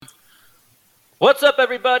What's up,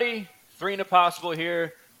 everybody? Three and Impossible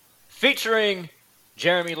here, featuring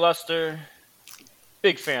Jeremy Luster.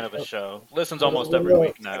 Big fan of the show. Listens What up, almost what every up?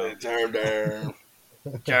 week now. Turn down.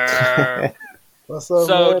 Jerm. What's up,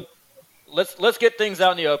 So man? let's get things out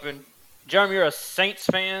in the open. Jeremy, you're a Saints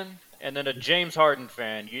fan and then a James Harden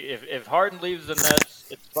fan. If Harden leaves the Nets,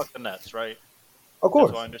 it's fuck the Nets, right? Of That's how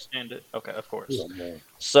I course. understand it. Okay, of course. Yeah, man.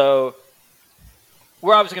 So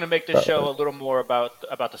we're obviously going to make this show a little more about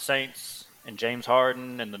the Saints and James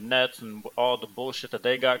Harden and the Nets and all the bullshit that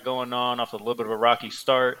they got going on off a little bit of a rocky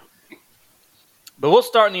start. But we'll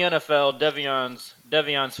start in the NFL.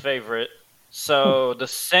 Devion's favorite. So the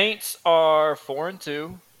Saints are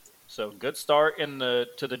 4-2. So good start in the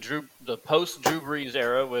post Drew Brees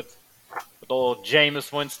era with old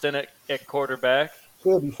Jameis Winston at quarterback.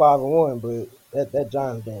 Could be 5-1, but that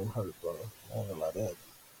Giants game hurt, bro. I ain't gonna lie that.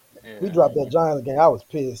 We Yeah. dropped that Giants game. I was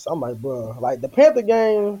pissed. I'm like, bro, like the Panther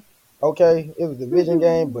game, okay, it was a division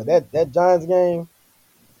game, but that Giants game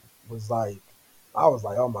was like, I was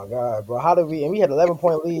like, oh my god, bro, how did we? And we had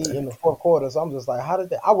 11-point lead in the fourth quarter, so I'm just like, how did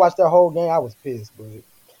that? I watched that whole game. I was pissed, but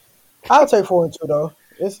I'll take 4-2 though.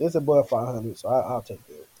 It's above 500, so I'll take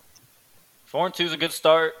that. 4-2 is a good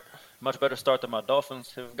start. Much better start than my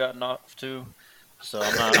Dolphins have gotten off to. So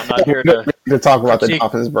I'm not here to talk about the critique.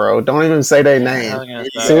 Dolphins, bro. Don't even say their name. We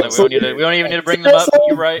don't even need to bring them up.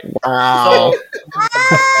 You're right. Wow.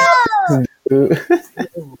 Dude.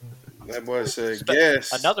 That boy said,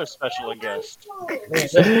 guess. Another special guest.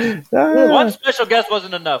 Ah, One special guest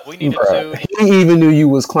wasn't enough. We needed bro. two. He even knew you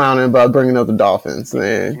was clowning about bringing up the Dolphins,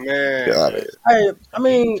 man. Man. Got it. Hey, I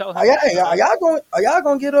mean, Tell him. are y'all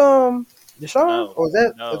gonna get Deshaun? No. Or is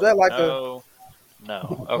that like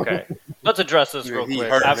No. Okay. Let's address this real He quick.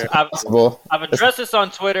 hurt I've, me. I've, Possible. I've addressed this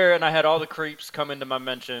on Twitter, and I had all the creeps come into my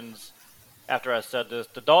mentions after I said this.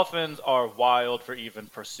 The Dolphins are wild for even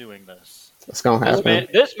pursuing this. It's gonna happen.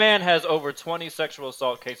 This man has over 20 sexual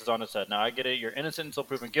assault cases on his head. Now, I get it. You're innocent until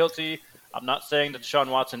proven guilty. I'm not saying that Deshaun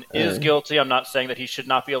Watson is guilty. I'm not saying that he should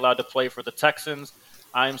not be allowed to play for the Texans.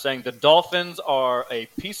 I am saying the Dolphins are a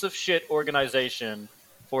piece of shit organization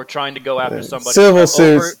for trying to go after somebody.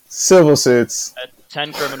 Civil suits.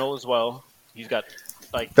 10 criminal as well. He's got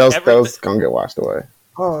like Those everything. gonna get washed away.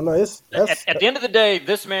 Oh no, At the end of the day,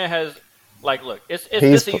 this man has look. It's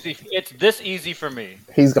He's- this easy. It's this easy for me.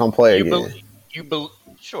 He's gonna play You again.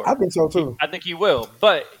 sure. I think so too. I think he will,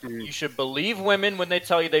 but you should believe women when they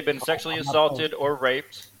tell you they've been sexually assaulted or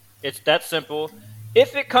raped. It's that simple.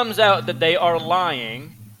 If it comes out that they are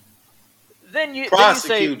lying, then you say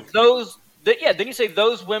Prosecute. then you say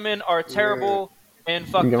those women are terrible and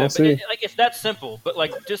fucked You gonna up. see. It's that simple. But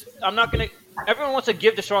I'm not gonna. Everyone wants to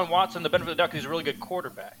give Deshaun Watson the benefit of the doubt because he's a really good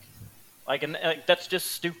quarterback. And that's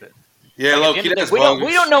just stupid. Yeah, Like, low at the end key, of the that's day, bogus.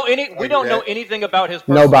 we don't know any. We I don't get know that. anything about his.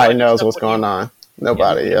 personal Nobody life knows except what's what going on.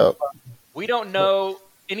 Nobody. Yep. We don't know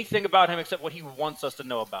anything about him except what he wants us to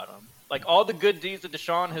know about him. Like all the good deeds that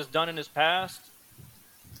Deshaun has done in his past,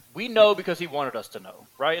 we know because he wanted us to know,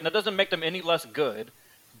 right? And that doesn't make them any less good.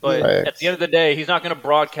 But Right. at the end of the day, he's not going to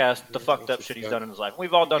broadcast the fucked up shit he's done in his life.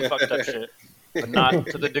 We've all done fucked up shit, but not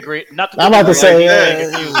to the degree. Not to the I'm about to degree say, that he's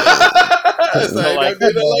being accused. It's like, like- I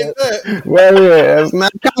did it like that. well, yeah, it's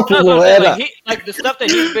not That's what comfortable I'm saying. at all. Like the stuff that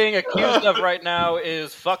he's being accused of right now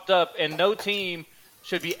is fucked up, and no team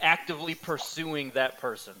should be actively pursuing that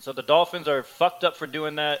person. So the Dolphins are fucked up for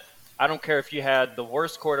doing that. I don't care if you had the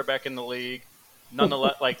worst quarterback in the league,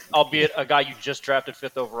 nonetheless, albeit a guy you just drafted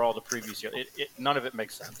 5th overall the previous year. None of it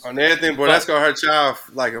makes sense. On everything, bro, that's gonna hurt y'all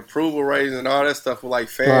approval ratings and all that stuff with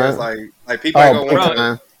fans. Right. Like people ain't gonna big want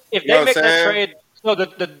time. If You know they what make I'm that saying? trade,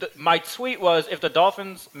 so my tweet was, if the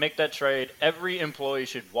Dolphins make that trade, every employee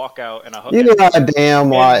should walk out and I hope. You know a damn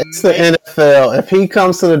lie. It's the And- NFL. If he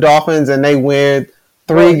comes to the Dolphins and they win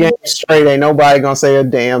 3 games straight, ain't nobody gonna say a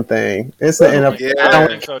damn thing. It's the NFL. Yeah. I don't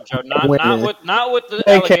think so, Joe. Not with the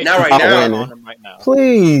They allegations can't- Not right going now. on him right now.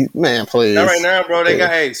 Please, man, please. Not right now, bro. They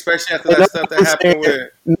got especially after that stuff that happened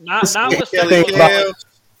with Not with Kelly sexual Kell.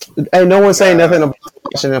 Hey, no one's saying nothing about the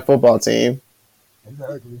Washington football team.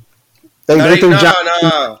 Exactly. They No, threw John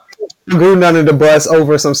no. Gruden under the bus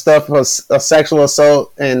over some stuff, a sexual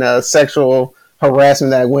assault and sexual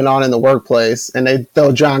harassment that went on in the workplace, and they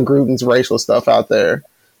throw John Gruden's racial stuff out there,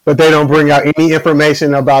 but they don't bring out any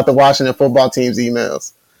information about the Washington football team's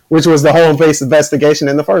emails, which was the whole base investigation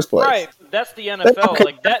in the first place. Right, that's the NFL. Okay.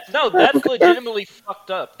 Like that. No, that's legitimately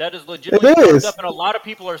fucked up. That is legitimately It fucked is. up, and a lot of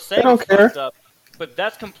people are saying don't it's care. fucked up. But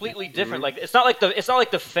that's completely different. Like it's not like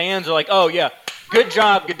the fans are like, oh yeah, good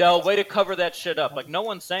job, Goodell, way to cover that shit up. Like no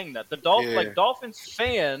one's saying that. Yeah. Dolphins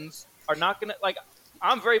fans are not gonna like.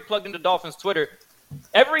 I'm very plugged into Dolphins Twitter.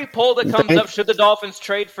 Every poll that comes up, should the Dolphins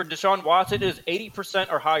trade for Deshaun Watson, is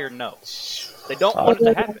 80% or higher no. They don't want it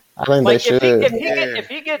to happen. I think Like they should. if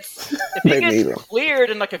he gets They need him. cleared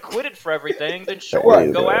and like acquitted for everything, then They sure,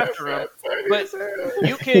 need go him. after him. But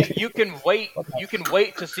you can wait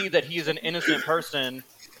to see that he's an innocent person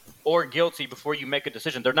or guilty before you make a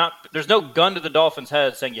decision. There's no gun to the Dolphins'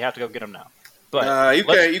 head saying you have to go get him now. But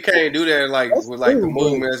you can't do that like with like the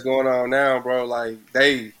movement that's going on now, bro. Like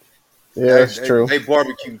That's true. They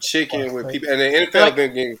barbecue chicken with people, and the NFL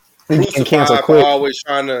been getting Cancel crucified quick. for always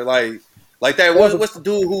trying to like that. What's the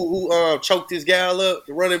dude who choked this guy up,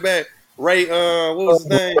 the running back? Ray, what was his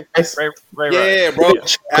name? Ray. Yeah, bro.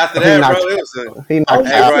 After that, bro, it was a. He knocked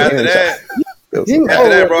Hey, out. bro. After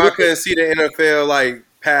that, bro, I couldn't see the NFL like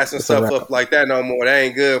passing It's a stuff wrap. up like that no more. That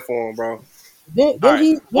ain't good for him, bro. All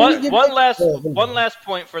right. One last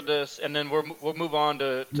point for this, and then we'll move on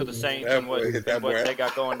to the Saints and what they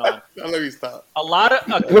got going on. Let me stop. A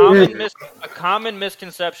common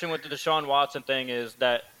misconception with the Deshaun Watson thing is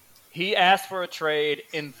that he asked for a trade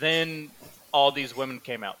and then all these women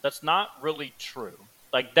came out. That's not really true.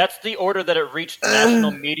 Like that's the order that it reached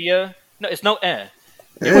national media. No, it's no It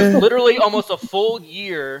was literally almost a full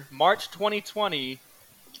year, March 2020,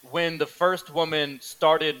 when the first woman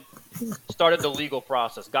started the legal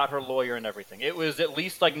process, got her lawyer and everything. It was at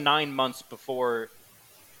least like 9 months before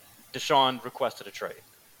Deshaun requested a trade.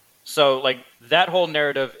 So like that whole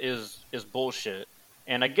narrative is bullshit.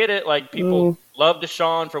 And I get it, like people love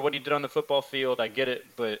Deshaun for what he did on the football field. I get it,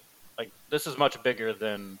 but like this is much bigger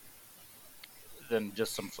than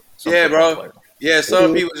just some bro. player. Yeah,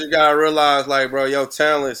 some people just gotta realize, like, bro, your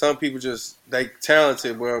talent. Some people they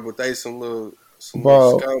talented, bro, but they some little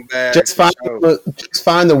scumbags. Just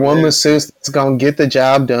find the one masseuse that's gonna get the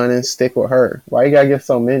job done and stick with her. Why you gotta get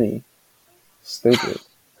so many? Stupid.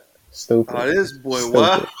 Oh, this boy,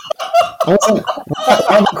 what?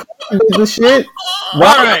 The shit. All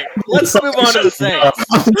right, let's move on to the Saints.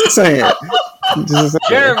 I'm just saying.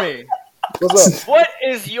 Jeremy, What's up? what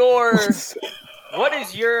is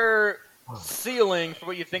your ceiling for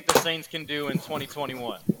what you think the Saints can do in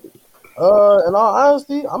 2021? In all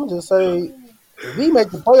honesty, I'm just say if we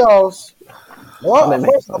make the playoffs,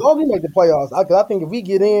 first of all, we make the playoffs. I think if we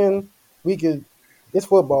get in, we could. It's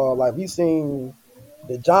football. Like we've seen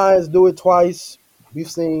the Giants do it twice. We've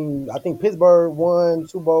seen, I think Pittsburgh won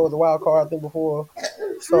Super Bowl as a wild card, I think before.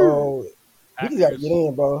 So we just got to get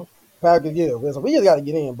in, bro. Packers, yeah. So we just got to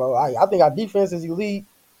get in, bro. I think our defense is elite.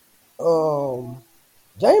 Jameis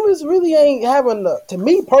really ain't having to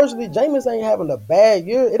me personally, Jameis ain't having a bad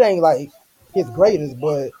year. It ain't like his greatest,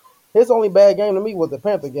 but his only bad game to me was the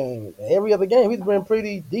Panther game. Every other game, he's been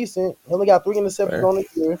pretty decent. He only got 3 interceptions on the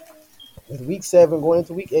year. It's week 7 going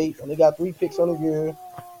into week 8. Only got 3 picks on the year.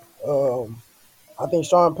 I think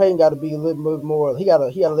Sean Payton got to be a little bit more. He got to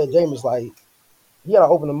let Jameis he got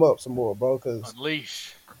to open him up some more, bro. Because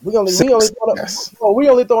Unleash. we only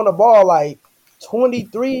throwing the ball like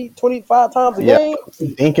 23, 25 times a game.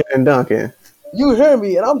 Dinking and dunking. You hear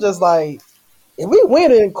me? And I'm just like, if we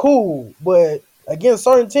win it, cool. But against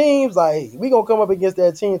certain teams, like we gonna come up against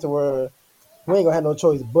that team to where we ain't gonna have no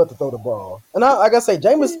choice but to throw the ball. And like I say,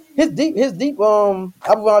 Jameis, his deep.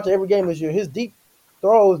 I've been watching every game this year. His deep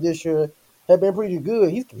throws this year have been pretty good.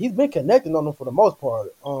 He's been connecting on them for the most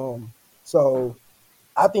part. So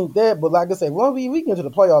I think that. But like I say, once we get into the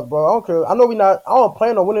playoffs, bro, I don't care. I know I don't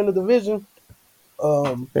plan on winning the division.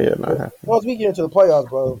 Once we get into the playoffs,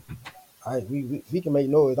 bro, we can make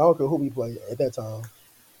noise. I don't care who we play at that time.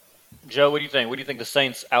 Joe, what do you think? What do you think the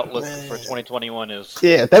Saints' outlook for 2021 is?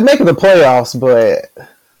 Yeah, they're making the playoffs, but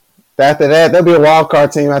after that, they'll be a wild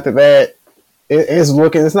card team. After that,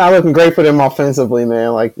 it's not looking great for them offensively,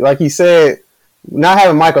 man. Like you said, not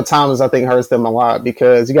having Michael Thomas, I think, hurts them a lot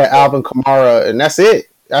because you got Alvin Kamara, and that's it.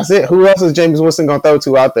 Who else is James Winston gonna throw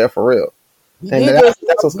to out there for real?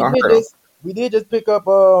 That's what's gonna hurt them. We did just pick up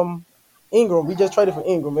Ingram. We just traded for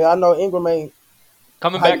Ingram. Man, I know Ingram ain't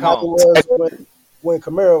coming back home when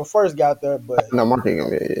Kamara first got there, but no marking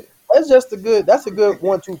him yet. That's a good 1-2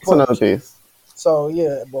 punch. It's another piece. So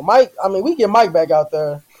yeah, but Mike, I mean, we get Mike back out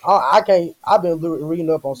there. I can't. I've been reading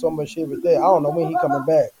up on so much shit with that. I don't know when he coming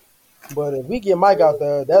back, but if we get Mike out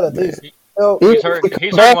there, that'll at least help. He's hurt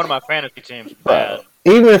one of my fantasy teams bad.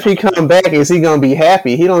 Even if he come back, is he gonna be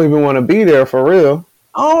happy? He don't even want to be there for real.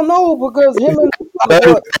 I don't know because him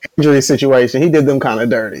and injury situation, he did them kind of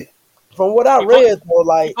dirty. From what I read, though,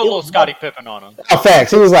 like a little Scottie Pippen on him. Oh,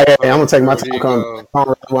 facts. He was like, "Hey, I'm gonna take my time. I don't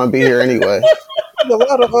really want to be here anyway."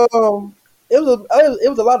 It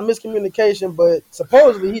was a lot of miscommunication, but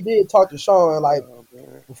supposedly he did talk to Sean like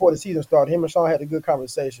before the season started. Him and Sean had a good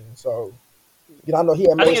conversation. So You know, I know he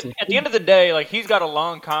had I made think some. at the end of the day, like he's got a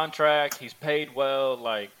long contract, he's paid well,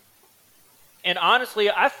 like, and honestly,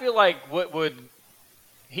 I feel like what would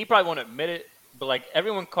he probably won't admit it, but like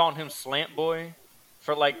everyone calling him Slant Boy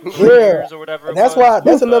for like 3 years or whatever. And that's why.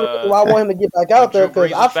 That's another reason why I want him to get back out there Drew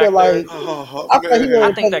because Brees I was feel back like there. Oh, I feel like he man. I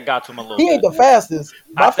ain't, think that got to him a little he bit. ain't the fastest,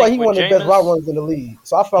 but I feel like he think one of with the best route Jameis, runners in the league.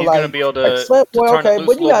 So I feel he's like going to be able to Slant Boy, turn okay, it loose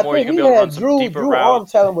but a you little got to more. He's think going to we be able to run had some deeper Drew arm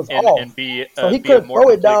routes talent was off, and be so he a couldn't more throw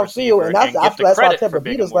it complete downfield, receiver and and I get the feel that's why credit for Tampa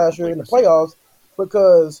being beat a us more last year complete in the receiver. playoffs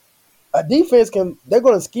because a defense they're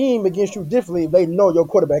going to scheme against you differently if they know your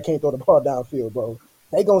quarterback can't throw the ball downfield, bro.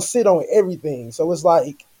 They going to sit on everything, so it's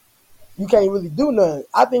like you can't really do nothing.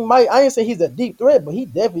 I think Mike, I ain't say he's a deep threat, but he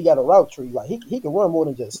definitely got a route tree. Like he can run more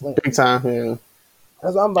than just slant. Big time, yeah.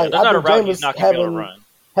 That's why I'm Yeah, like, there's I not a think route he's Jameis not going to be able to run.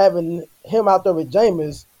 having him out there with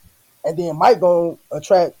Jameis, and then Mike gonna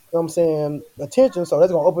attract, you know what I'm saying, attention. So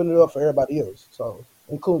that's gonna open it up for everybody else. So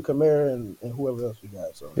including Kamara and whoever else we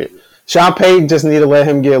got. So Yeah. Sean Payton just need to let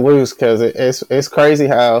him get loose because it's crazy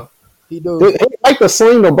how he do. he like to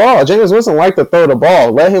sling the ball. James Winston like to throw the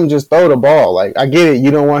ball. Let him just throw the ball. Like I get it,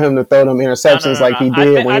 you don't want him to throw them interceptions like he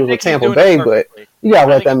did when he was with Tampa Bay, but you gotta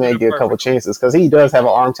let that man get a couple chances because he does have an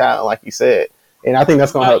arm talent, like you said. And I think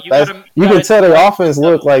that's gonna help. You can tell their offense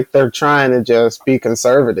look like they're trying to just be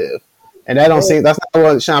conservative, and that don't seem that's not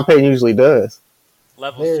what Sean Payton usually does.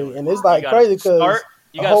 And it's like crazy because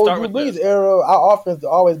the whole Drew Brees era, our offense has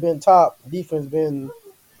always been top. Defense been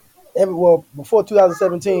before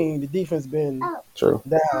 2017, the defense been true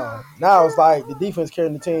down. Now it's like the defense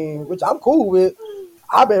carrying the team, which I'm cool with.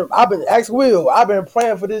 I've been ask Will. I've been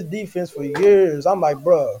praying for this defense for years. I'm like,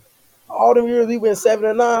 bro, all them years we went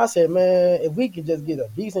 7-9. I said, man, if we could just get a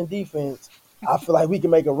decent defense, I feel like we can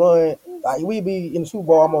make a run. Like we be in the Super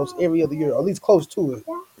Bowl almost every other year, or at least close to it.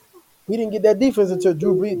 We didn't get that defense until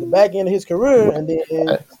Drew Brees, the back end of his career, and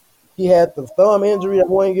then he had the thumb injury that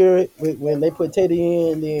 1 year when they put Teddy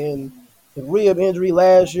in, then the rib injury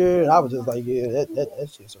last year, and I was just like, yeah, that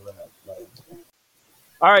shit's a wrap. Like,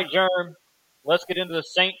 all right, Germ, let's get into the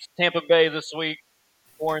Saints Tampa Bay this week.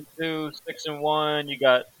 4-2, 6-1. You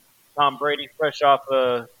got Tom Brady fresh off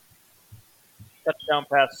a touchdown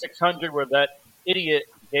pass 600 where that idiot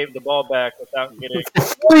gave the ball back without getting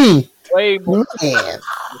way more. He would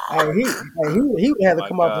have to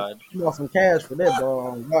come out some cash for that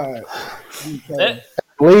ball. God. At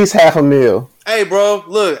least $500,000. Hey, bro,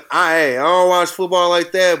 look, I don't watch football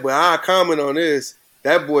like that, but I comment on this.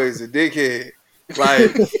 That boy is a dickhead.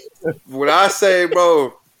 Like, when I say,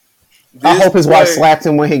 bro, I hope his wife slapped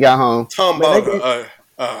him when he got home. Talking about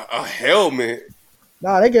a helmet.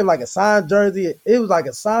 Nah, they gave him like a signed jersey. It was like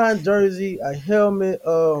a signed jersey, a helmet,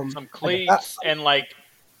 some cleats, and like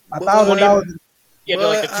 $1,000. Yeah,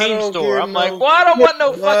 like the team store. I'm like, well, I don't want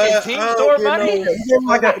no fucking team store money. They gave him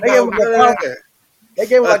like a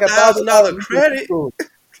 $1,000 credit.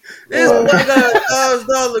 This boy got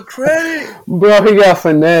 $1,000 credit. Bro, he got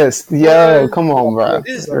finessed. Yo, come on, bro.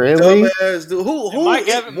 This really? Dumbass dude. Who? Mike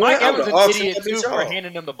Evans is an idiot too for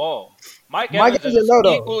handing him the ball. Mike Evans is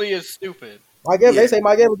equally as stupid. They say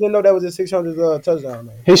Mike Evans didn't know that was his 600th touchdown.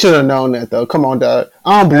 Man. He should have known that though. Come on, dog.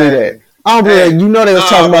 I don't believe that. You know they was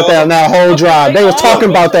talking about that on that whole drive. They was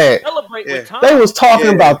talking about that. They was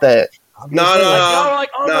talking about that. No.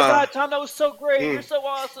 Like, oh my God, Tom, that was so great. You're so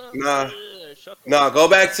awesome. Nah, go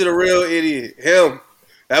back to the real idiot. Him.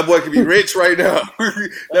 That boy could be rich right now.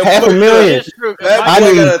 $500,000. I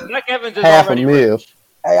need Mike Evans is already rich.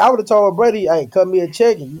 Hey, I would have told Brady, hey, cut me a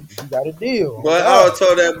check and you got a deal. Boy, I would have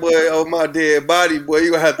told that boy, oh, my dead body, boy,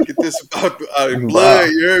 you going to have to get this out of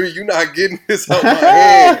blood. You hear me? You're not getting this out my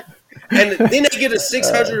head. And then they get a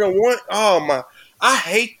 601. Oh, my. I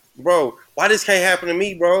hate, bro. Why this can't happen to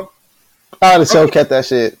me, bro? I would have so kept that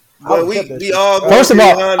shit. But we all First of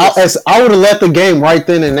all, I would have left the game right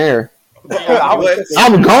then and there.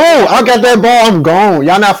 I'm gone. I got that ball. I'm gone.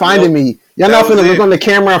 Y'all not finding me. Y'all not finna look on the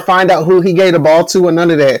camera and find out who he gave the ball to or none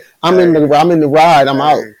of that. I'm in the ride. I'm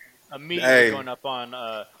out. Immediately going up on.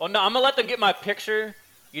 I'm gonna let them get my picture.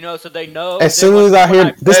 So they know. As soon as I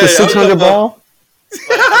hear this, the 600 ball.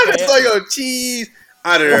 I just saw your cheese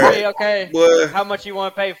out of there. Okay. Boy. How much you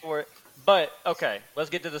want to pay for it? But okay, let's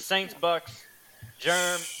get to the Saints Bucks.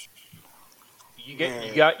 Germ, you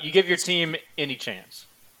give your team any chance.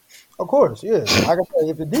 Of course, yeah. Like I said,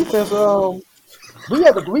 if the defense, we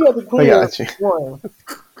have the crib.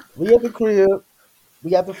 We have the crib.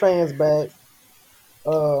 We got the fans back.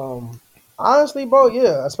 Honestly, bro,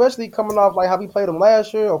 yeah. Especially coming off like how we played them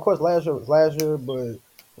last year. Of course, last year was last year, but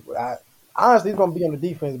honestly, it's gonna be on the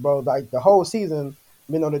defense, bro. Like the whole season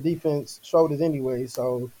been on the defense shoulders anyway.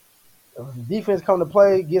 So defense come to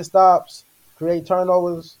play, get stops, create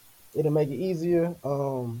turnovers. It'll make it easier.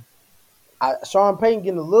 Sean Payton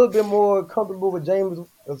getting a little bit more comfortable with James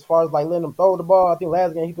as far as like letting him throw the ball. I think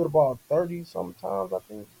last game he threw the ball 30 sometimes. I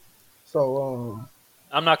think so.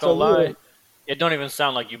 I'm not So gonna lie, it don't even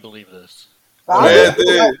sound like you believe this. I Man, do.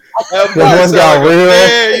 dude, that The boy boys sound got like a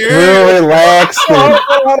man. You heard real me? relaxed. And,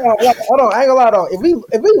 Hold on. I ain't gonna lie though. If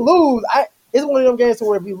we lose, it's one of them games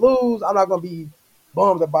where if we lose, I'm not gonna be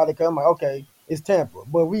bummed about it because I'm like, okay, it's Tampa.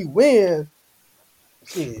 But we win,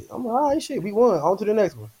 shit. I'm like, all right, shit, we won. On to the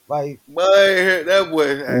next one. Like, Boy, that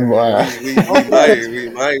boy. Hey man, wow. we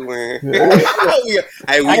might win. Hey,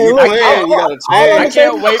 I, we look, playing. We got a all I I'm chance.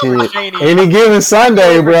 saying, can't wait for Shit. Shaney. Any given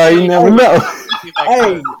Sunday, bro, you never know.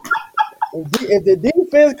 hey, if the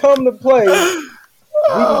defense come to play, we can get this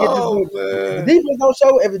Oh win. If the man. defense don't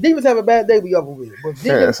show, if the defense have a bad day, we over with. But if the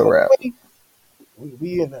Yeah, defense it's a come to wrap. play,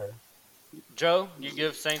 we in there. Joe, you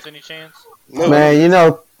give Saints any chance? No. Man,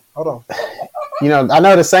 Hold on. I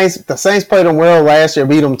know the Saints played them well last year,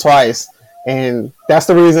 beat them twice, and that's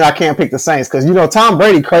the reason I can't pick the Saints because Tom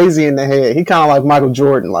Brady crazy in the head. He kind of like Michael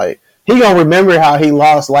Jordan, like he gonna remember how he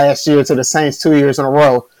lost last year to the Saints 2 years in a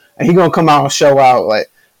row, and he gonna come out and show out.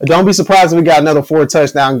 Like, don't be surprised if we got another 4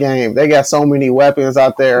 touchdown game. They got so many weapons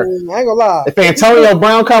out I there. ain't gonna lie. If Antonio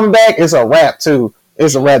Brown coming back, it's a wrap too.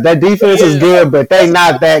 It's a wrap. That defense is good, but they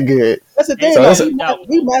not that good. That's the thing. So Though.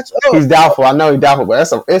 We match up. He's doubtful. I know he's doubtful, but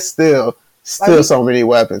it's still Like, so many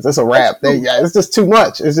weapons. It's a wrap. It's just too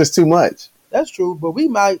much. It's just too much. That's true, but we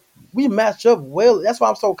match up well. That's why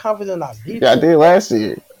I'm so confident in our defense. Yeah, I did last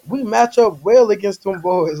year. We match up well against them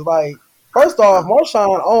boys. Like, first off,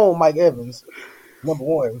 Marshawn owned Mike Evans, number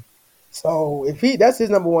one. So that's his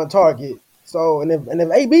number one target. So and if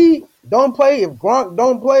AB don't play, if Gronk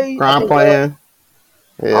don't play, Gronk playing.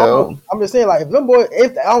 Yeah. I'm just saying, like, if them boys,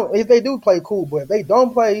 if they do play, cool. But if they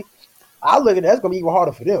don't play, I look at that's gonna be even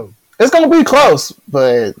harder for them. It's gonna be close,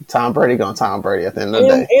 but Tom Brady at the end of the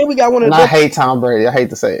day. And we got one of the I hate Tom Brady. I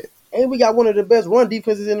hate to say it. And we got one of the best run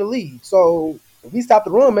defenses in the league. So if we stop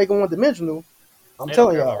the run, make them one dimensional, I'm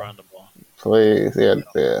telling y'all. Around the ball. Please, yeah.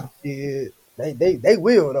 Yeah, they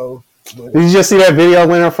will though. But Did you just see that video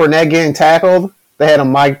when Fournette getting tackled? They had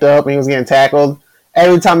him mic'd up and he was getting tackled.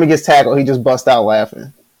 Every time he gets tackled, he just busts out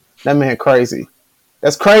laughing. That man crazy.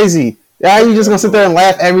 That's crazy. Yeah, you just gonna sit there and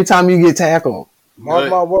laugh every time you get tackled. Mark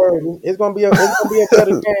my word, it's gonna be a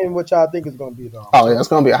better game, which I think it's gonna be though. Oh yeah, it's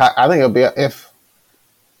gonna be. I think it'll be if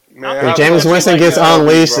Man, Jameis Winston gets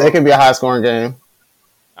unleashed, it could be a high scoring game.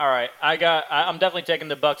 All right, I'm definitely taking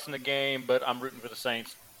the Bucks in the game, but I'm rooting for the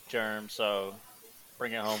Saints, Germ. So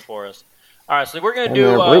bring it home for us. All right, so we're gonna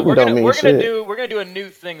do we're gonna do a new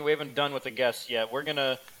thing we haven't done with the guests yet. We're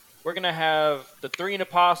gonna have the Three and a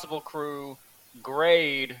Possible crew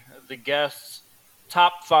grade the guests'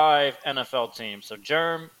 top 5 NFL teams. So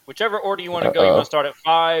Germ, whichever order you want to go, you want to start at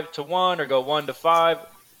 5 to 1 or go 1 to 5.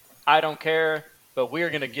 I don't care. But we are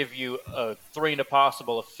going to give you a Three and a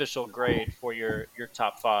Possible official grade for your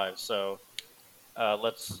top 5. So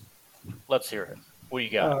let's hear it. What you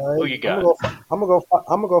got? Right. Who you got? I'm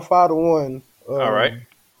gonna go 5 to 1. All right.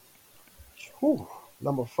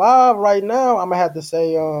 Number 5 right now. I'm gonna have to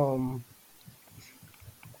say I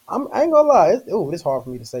ain't gonna lie. It's hard for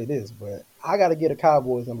me to say this, but I gotta get a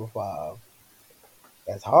Cowboys number 5.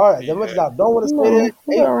 That's hard. As much as I don't want to say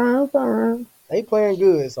that, they playing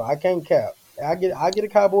good, so I can't cap. I get a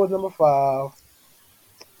Cowboys number 5.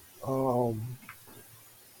 Who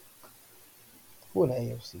in the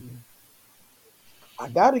AFC? I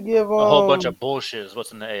gotta give a whole bunch of bullshit is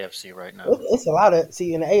what's in the AFC right now. It's a lot of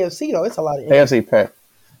in the AFC though. It's a lot of AFC pack.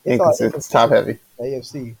 It's top heavy.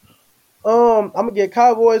 AFC. I'm gonna give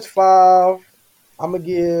Cowboys 5. I'm gonna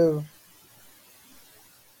give.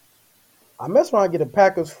 I mess around and get a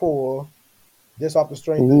Packers 4, just off the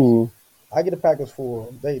strength. I get the Packers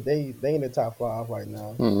 4. They in the top 5 right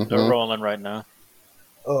now. Mm-hmm. They're rolling right now.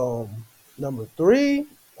 Number 3,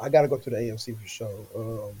 I gotta go to the AFC for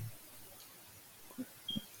sure.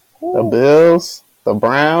 The Bills, the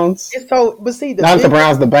Browns. It's so, but see, not the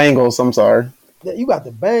Browns, the Bengals. I'm sorry. You got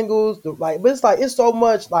the Bengals, but it's so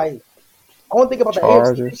much like I don't think about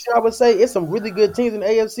Chargers. The AFC. I would say it's some really good teams in the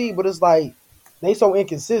AFC, but it's like they so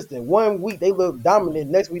inconsistent. One week they look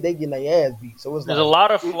dominant, next week they getting their ass beat. So there's a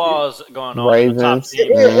lot of flaws going on. Ravens. In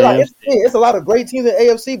the top teams. It's a lot of great teams in the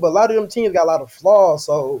AFC, but a lot of them teams got a lot of flaws.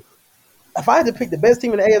 So if I had to pick the best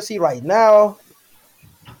team in the AFC right now,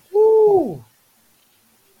 woo.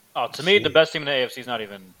 Oh, to me, the best team in the AFC is not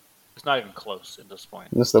even close at this point.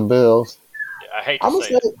 It's the Bills. Yeah, I hate to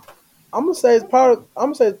say it. I'm gonna say it's probably.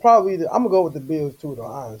 I'm gonna go with the Bills too, though.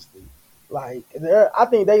 Honestly, like I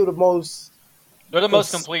think they were the most. They're the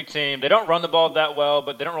most complete team. They don't run the ball that well,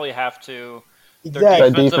 but they don't really have to. Exactly.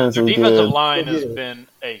 Their was defensive good. line has Yeah. been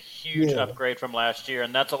a huge Yeah. upgrade from last year,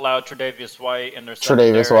 and that's allowed Tre'Davious White and their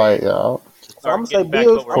Tre'Davious secondary White, y'all. to So I'm start gonna say getting back to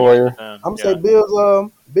Bills. what we're used to Foyer. them. I'm gonna Yeah. say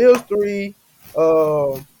Bills. Bills 3,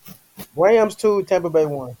 Rams 2, Tampa Bay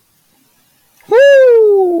 1.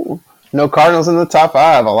 Woo! No Cardinals in the top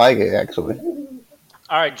 5. I like it, actually.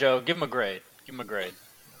 All right, Joe, give him a grade. Give him a grade.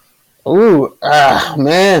 Ooh,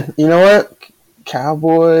 man. You know what?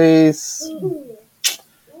 Cowboys.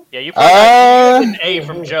 Yeah, you probably got an A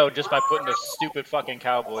from Joe just by putting the stupid fucking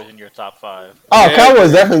Cowboys in your top 5. Oh, Yeah,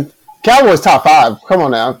 Cowboys definitely. Cowboys top 5. Come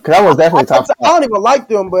on now. Cowboys definitely top I 5. don't even like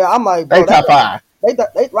them, but I'm like, bro, They top 5.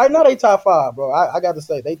 They right now they top 5, bro. I got to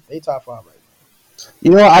say they top 5 right now.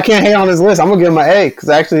 You know what? I can't hate on this list. I'm going to give them an A because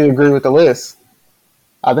I actually agree with the list.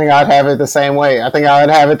 I think I'd have it the same way. I think I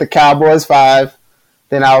would have it the Cowboys 5.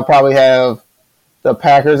 Then I would probably have the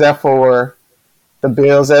Packers at 4. The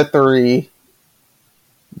Bills at 3.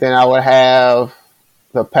 Then I would have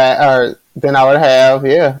then I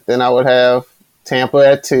would have Tampa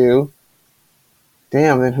at 2.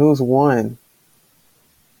 Damn, then who's 1?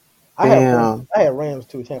 I Damn. had Rams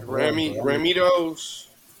 2, Tampa. Ramitos.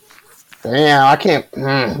 Damn, I can't.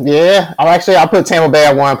 Yeah, I'll put Tampa Bay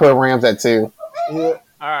at 1. Put Rams at 2. Yeah.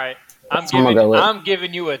 All right. go with. I'm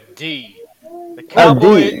giving you a D. The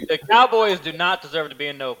D. Cowboys do not deserve to be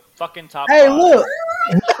in no fucking top Hey, 5. look.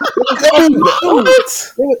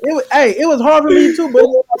 What? It was hard for me too, but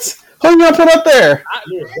Who you gonna put up there?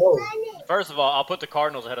 First of all, I'll put the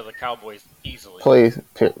Cardinals ahead of the Cowboys easily. Please,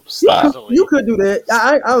 stop. Easily. you could do that.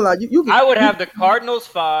 I don't like you. I would have the Cardinals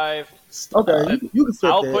 5. Okay, you can sit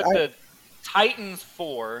I'll there. put the Titans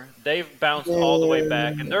 4. They've bounced all the way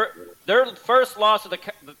back, and their first loss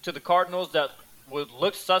to the Cardinals that would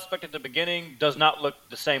look suspect at the beginning does not look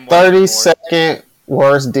the same way. 32nd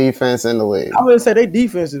worst defense in the league. I would say they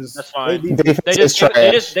defense is. That's fine. Defense They is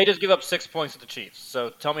trash. just give up 6 points to the Chiefs. So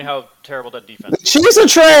tell me how terrible that defense The is. Chiefs are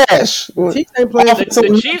trash. Chiefs ain't playing.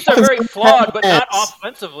 The Chiefs are very flawed, but not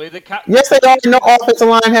offensively. Yes, they are. No offensive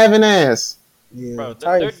line having ass. Yeah, Bro,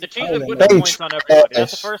 Titans- the Chiefs have put They points on everybody.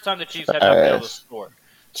 That's the trash. first time the Chiefs had not been able to score.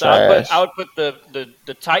 So I would put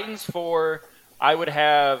the Titans 4. I would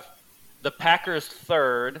have the Packers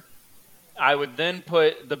 3rd. I would then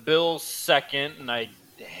put the Bills 2nd, and I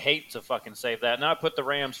hate to fucking say that. And I put the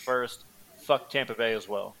Rams 1st. Fuck Tampa Bay as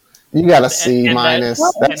well. You got a C minus.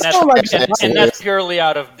 And that's purely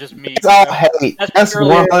out of just me. That's all hate. That's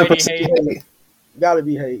purely 100% hate. Gotta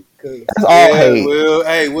be hate. Cause That's all hate.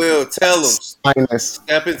 Will, tell them. Minus.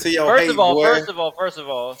 Step into your First hate, of all, boy. first of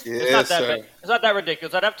all, Yes, it's not that sir. bad. It's not that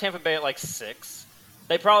ridiculous. I'd have Tampa Bay at like 6.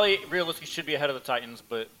 They probably realistically should be ahead of the Titans,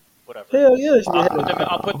 but whatever. hell yeah, it should be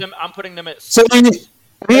I'm putting them at So 6. when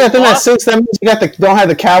you got them at 6, that means you don't have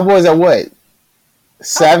the Cowboys at what?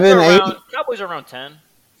 7, 8? Cowboys are around 10.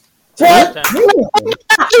 What? 10.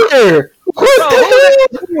 Here. Who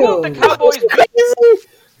the Cowboys beat? Crazy?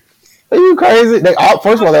 Are you crazy?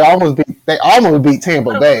 First of all, they almost beat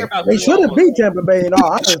Tampa Bay. They should have beat Tampa Bay in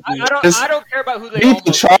all honesty. I don't care about who they Beat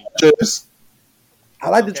the almost beat. Chargers. I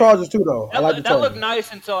like the Chargers too, though. I like the That Chargers. looked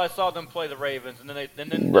nice until I saw them play the Ravens, and then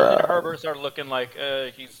Bruh. Herbert started looking like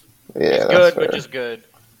he's Yeah, that's good, fair. but just good,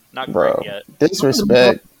 not Bro, great yet.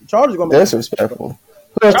 disrespect. Chargers gonna make Disrespectful.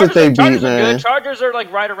 Who else did they Chargers beat, are man? good. Chargers are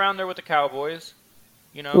like right around there with the Cowboys.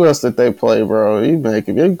 You know, Who else did they play, bro?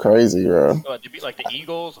 You crazy, bro. They beat like the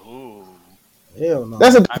Eagles. Ooh, hell no.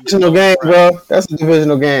 That's a divisional game, bro. That's a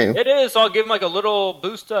divisional game. it is. So I'll give them like a little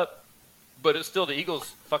boost up, but it's still the Eagles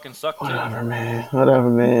fucking suck too. Whatever,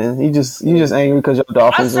 man. You just angry because your I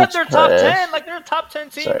Dolphins said are they're top trash. 10. Like they're a top 10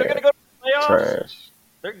 team. They're gonna go to the playoffs. Trash.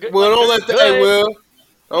 They're good. Well, don't let they're them. Hey, good. Will.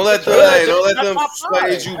 Don't let them. They're Hey, don't let good. them They're top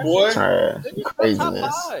persuade you, boy. Trash. They're top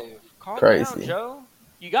Craziness. 5. Calm Crazy. down, Joe.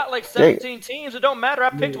 You got like 17 teams. It don't matter.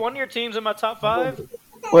 I picked one of your teams in my top 5.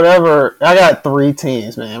 Whatever. I got 3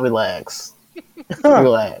 teams, man. Relax.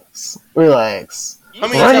 Relax. You, How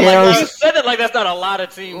many said, it like, Rams? you said it like that's not a lot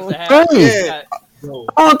of teams to have. Three. Yeah.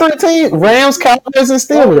 On 13, Rams, Cowboys, and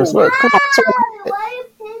Steelers. What? Come on.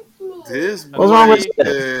 This What's wrong with boy,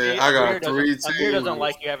 that? yeah, I got 3 teams. Amir doesn't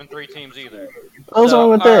like you having 3 teams either. What's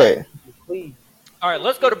wrong with all right. that? Please. All right,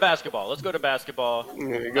 let's go to basketball.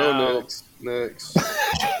 Yeah, go next.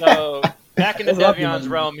 So back into Devion's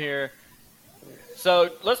realm here.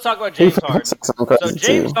 So let's talk about James Harden. So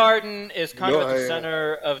James Harden is kind of at the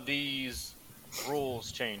center of these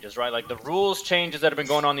rules changes, right? Like the rules changes that have been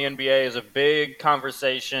going on in the NBA is a big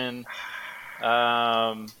conversation.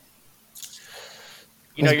 You're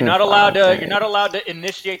not allowed to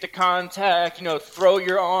initiate the contact. Throw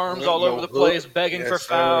your arms all over the place, begging for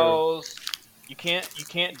fouls. You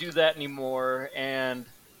can't do that anymore. And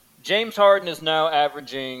James Harden is now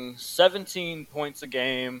averaging 17 points a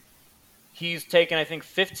game. He's taken, I think,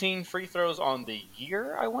 15 free throws on the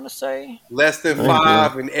year, I want to say. Less than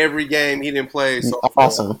 5 in every game he didn't play. So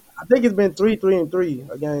Awesome. I think it's been 3-3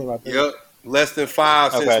 a game. I think. Yep. Less than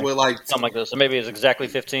 5 since we're like something like this. So maybe it's exactly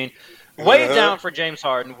 15. Way down for James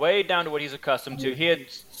Harden. Way down to what he's accustomed to. He had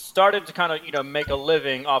started to kind of make a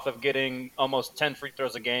living off of getting almost 10 free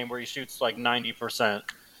throws a game, where he shoots like 90%.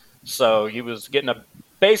 So he was getting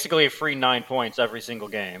basically a free 9 points every single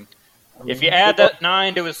game. If you add that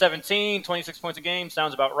 9 to his 17, 26 points a game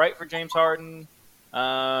sounds about right for James Harden.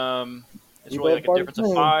 It's really like a difference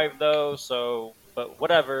of 5, though. So, but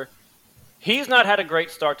whatever. He's not had a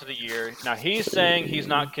great start to the year. Now he's saying he's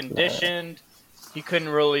not conditioned. He couldn't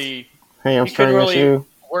really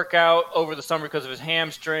work out over the summer because of his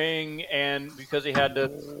hamstring and because he had to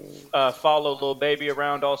follow little baby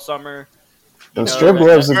around all summer. Strip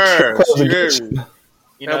clubs couldn't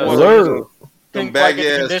quite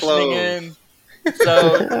get the conditioning in.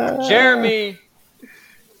 So, Jeremy,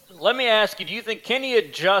 let me ask you: do you think can he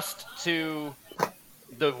adjust to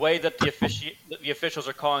the way that the officials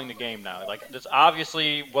are calling the game now? Like, this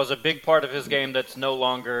obviously was a big part of his game that's no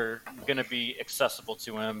longer going to be accessible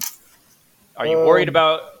to him. Are you worried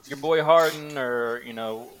about your boy Harden, or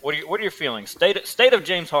what are your feelings? State of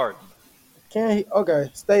James Harden.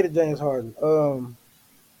 State of James Harden.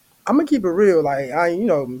 I'm gonna keep it real. Like I'm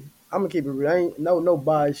gonna keep it real. I ain't no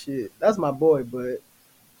bias shit. That's my boy, but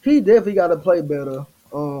he definitely got to play better.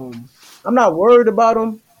 I'm not worried about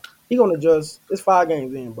him. He gonna adjust. It's 5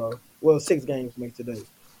 games in, bro. Well, 6 games make today.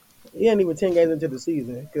 He ain't even 10 games into the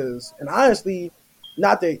season. And honestly,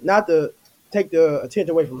 not to take the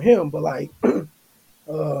attention away from him, but like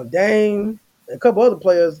Dame, a couple other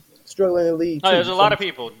players struggling in the league. There's a lot of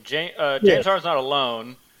people. James Harden's not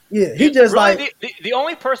alone. Yeah, he just really the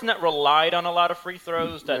only person that relied on a lot of free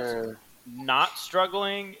throws that's not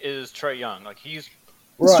struggling is Trae Young. Like he's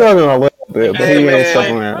struggling a little bit, but he ain't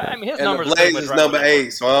struggling. I mean, his and numbers the Blazers right number 8,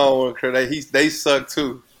 so I don't want to credit. They suck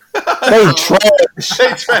too. They trash.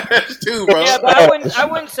 They trash too, bro. Yeah, but I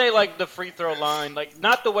wouldn't say like the free throw line, like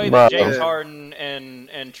not the way that James Harden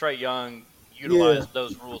and Trae Young utilized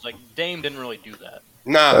those rules. Like Dame didn't really do that.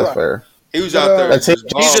 Nah, that's fair. He was out there. He's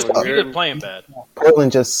just playing bad.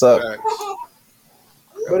 Portland just sucked.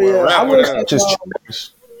 But yeah, I would say just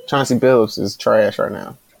trash. Chauncey Billups is trash right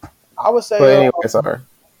now. I would say. But anyway, sorry.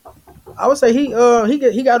 I would say he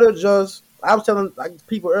got to adjust. I was telling like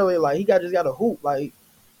people earlier, like he just got to hoop. Like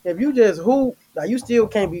if you just hoop, like you still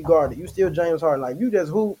can't be guarded. You still James Harden. Like you just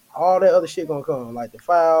hoop, all that other shit gonna come. Like the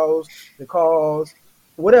fouls, the calls,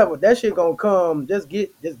 whatever. That shit gonna come. Just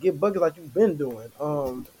get buckets like you've been doing.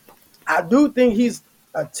 I do think he's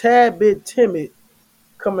a tad bit timid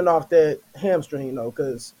coming off that hamstring,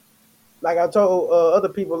 because like I told other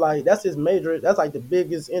people, like that's his major. That's like the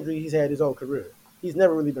biggest injury he's had his whole career. He's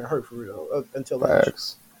never really been hurt for real until last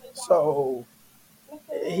year. So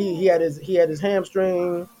he had his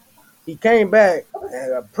hamstring. He came back,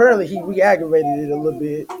 and apparently he re-aggravated it a little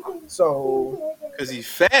bit. So because he's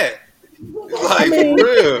fat, like for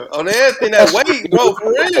real. On everything that weight, bro,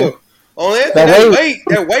 for real. On everything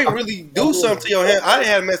that weight really do something to your hand. I didn't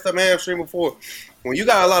have messed up hamstring before. When you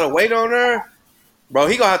got a lot of weight on there, bro,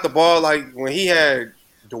 he gonna have to ball like when he had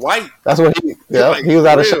Dwight. That's what he was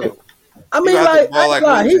out of shape. I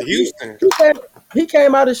mean, Houston. He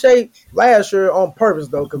came out of shape last year on purpose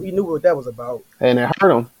though, because we knew what that was about. And it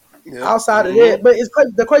hurt him. Yeah. Outside of that, but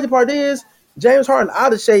the crazy part is James Harden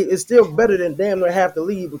out of shape is still better than damn near half the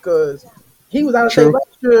league because he was out of shape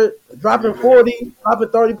last year, dropping 40, dropping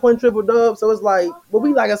 30-point triple dub. So it's like, but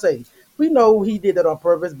like I say, we know he did that on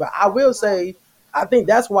purpose. But I will say, I think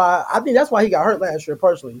that's why he got hurt last year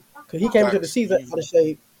personally, because he came into the season out of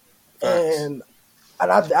shape, and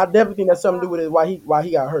I definitely think that's something to do with it why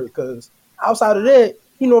he got hurt. Because outside of that,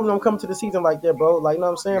 he normally don't come to the season like that, bro. Like, you know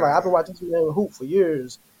what I'm saying? Like I've been watching him hoop for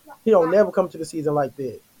years. He don't never come to the season like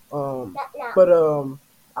that.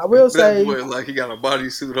 I will say, boy, like he got a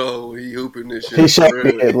bodysuit on when he hooping this shit. He shot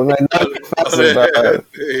it. Look like nothing.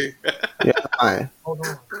 Yeah, hold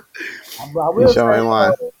on.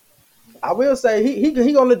 I will say he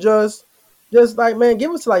gonna adjust. Just like, man,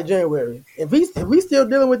 give us to like January. If we still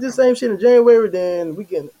dealing with this same shit in January, then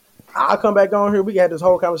I'll come back on here. We can have this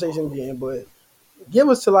whole conversation again. But give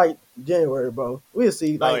us to like January, bro. We'll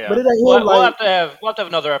see. Like, but it ain't we'll have to have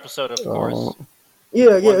another episode, of course.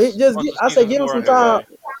 Yeah. I say give him some time.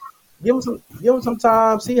 Give him some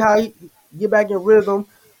time. See how he get back in rhythm.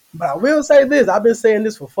 But I will say this: I've been saying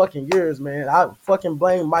this for fucking years, man. I fucking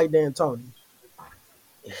blame Mike D'Antoni.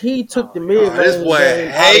 He took the mid-range. This boy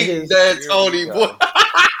hate D'Antoni, boy.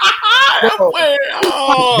 Bro.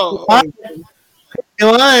 Oh.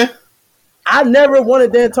 You lying? I never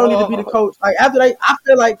wanted D'Antoni to be the coach. Like after they, I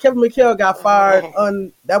feel like Kevin McHale got fired.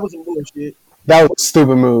 That was some bullshit. That was a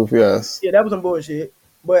stupid move. Yes. Yeah, that was some bullshit.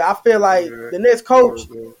 But I feel like the next coach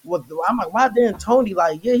was. I'm like, why D'Antoni?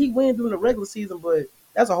 Like, yeah, he win during the regular season, but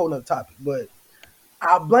that's a whole nother topic. But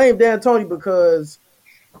I blame D'Antoni because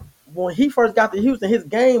when he first got to Houston, his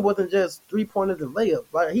game wasn't just 3-pointers and layups.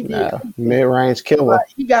 Like he did Mid-range killer. like,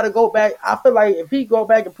 he got to go back. I feel like if he go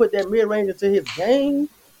back and put that mid range into his game,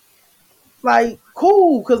 like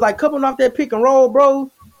cool, because like coming off that pick and roll,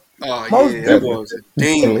 bro. Oh yeah, that was a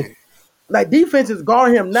demon. Like defenses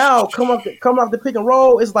guard him now. Come off the pick and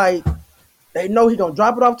roll. It's like they know he gonna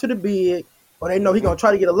drop it off to the big, or they know he gonna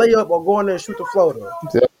try to get a layup or go in there and shoot the floater.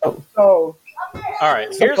 Yeah. So, all right,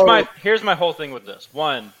 here's my whole thing with this.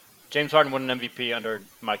 One, James Harden won an MVP under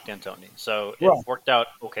Mike D'Antoni, so it worked out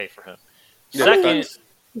okay for him. Second,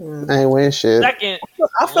 ain't win shit. I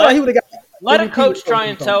feel like he would have got. Let a coach try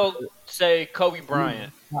and say Kobe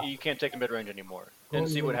Bryant, you can't take a mid range anymore, and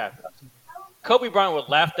see what happens. Kobe Bryant would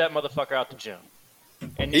laugh that motherfucker out the gym.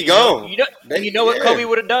 And he gone. You know what Kobe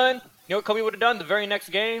would have done? You know what Kobe would have done the very next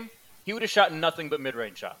game? He would have shot nothing but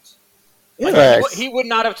mid-range shots. Like, he would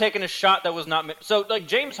not have taken a shot that was not mid. So, like,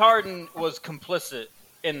 James Harden was complicit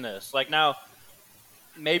in this. Like, now,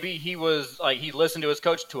 maybe he was, like, he listened to his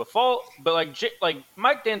coach to a fault, but, like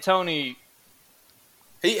Mike D'Antoni...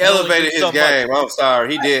 He elevated his game. I'm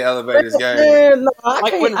sorry. He did elevate his game. Man, no,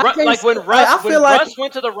 when Russ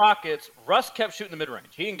went to the Rockets, Russ kept shooting the mid-range.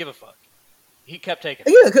 He didn't give a fuck. He kept taking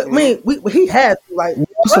it. Yeah, I mean, he had to, like.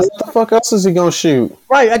 So what the fuck else is he gonna shoot?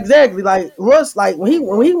 Right, exactly. Like Russ, like when he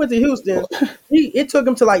went to Houston, it took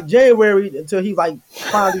him to like January until he like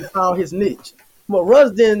finally found his niche. But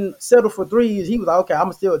Russ didn't settle for threes. He was like, okay, I'm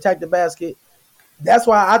gonna still attack the basket. That's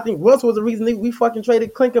why I think Russ was the reason we fucking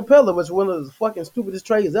traded Clint Capella, which was one of the fucking stupidest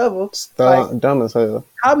trades ever. Dumb as hell.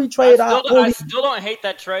 How we trade I still don't hate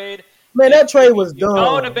that trade. Man, that trade was dumb.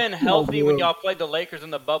 Y'all would have been healthy when y'all played the Lakers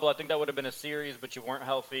in the bubble. I think that would have been a series, but you weren't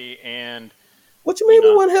healthy. And what you mean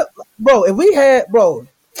we weren't healthy? Bro, if we had, Russ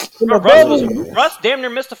damn near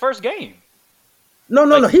missed the first game.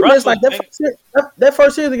 No. He missed like that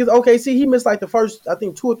first series against OKC. He missed like the first, I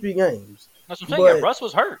think, 2 or 3 games. That's what I'm saying. Russ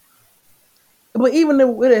was hurt. But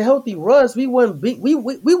even with a healthy Russ, we wouldn't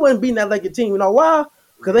beating that Lakers team. You know why?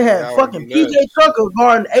 Because they had fucking PJ Tucker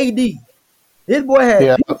guarding AD. This boy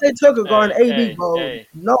had PJ Tucker guarding AD, bro.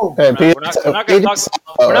 No. We're not going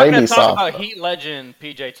to talk about Heat legend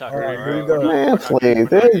PJ Tucker. Right, man, please.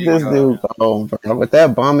 This dude gone, bro. With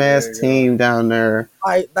that bum-ass team down there.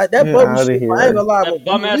 Like that bum shit, I ain't gonna lie. That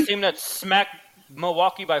bum-ass team that smacked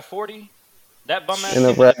Milwaukee by 40? That bum-ass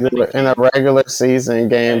in a regular season,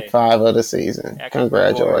 game 5 of the season.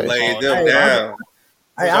 Congratulations. Laid them down.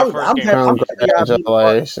 I'm happy.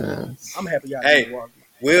 Congratulations. I'm happy. Hey,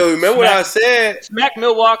 Will, remember what I said? Smack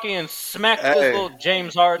Milwaukee and smack this little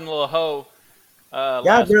James Harden little hoe.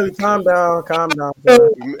 Y'all really calm down.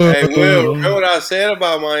 Hey, Will, remember what I said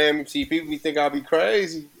about Miami? See, people think I'll be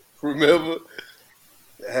crazy. Remember?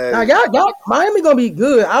 Hey. Now, y'all, Miami gonna be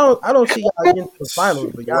good. I don't see y'all getting to the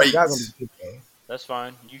finals, but y'all gonna be good. Though. That's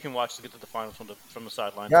fine. You can watch to get to the finals from the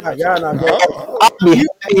sideline. Y'all not good. I'll be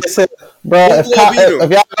happy, bro. If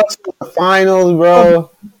y'all go to the finals,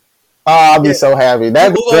 bro. Oh, I'll be so happy.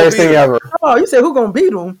 That's the best thing ever. Oh, you said who gonna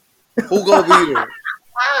beat them? Who gonna beat them?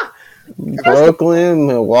 Brooklyn,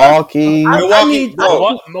 Milwaukee. Milwaukee's the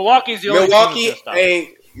only Milwaukee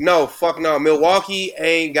ain't fuck no. Milwaukee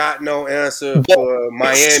ain't got no answer for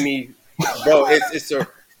Miami, bro. It's a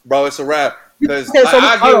wrap. Because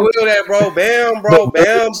I get with that, bro. Bam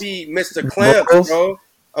beat Mr. Clamps, bro.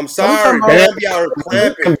 I'm sorry, Bam be out here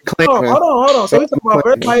clamping. Hold on. So we talking about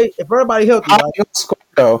if everybody healthy,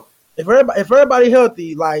 like, if everybody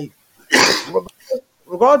healthy, like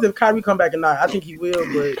regardless if Kyrie come back or not, I think he will.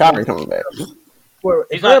 But Kyrie coming back.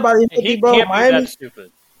 If everybody healthy, bro, Miami.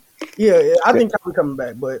 Stupid. Yeah, I think Kyrie coming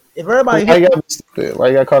back. But if everybody healthy, why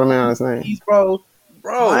you gotta call him out on his name? He's bro.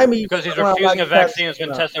 Miami, because he's refusing a vaccine that's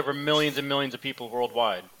been tested over millions and millions of people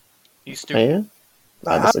worldwide. He's stupid.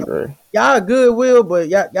 I disagree. Y'all good, Will, but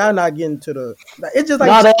y'all not getting to the. It's just like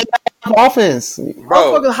not offense,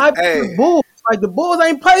 bro. The Bulls, like the Bulls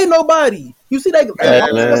ain't paid nobody. You see that?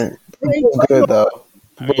 Man. Bulls good though.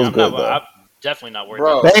 I'm definitely not worried.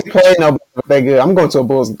 Bro. They ain't playing nobody. They good. I'm going to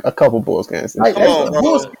a couple Bulls games. Like,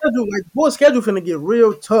 Bulls schedule finna get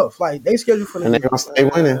real tough. Like they schedule finna. And they're gonna stay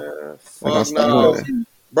winning.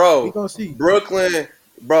 Bro. We gonna see. Brooklyn.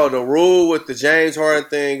 Bro, the rule with the James Harden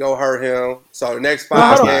thing gonna hurt him. So the next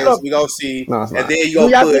 5 games we gonna see, and then you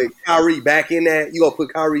gonna put Kyrie back in that. You gonna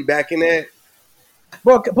put Kyrie back in that.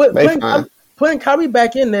 Bro, They fine. putting Kyrie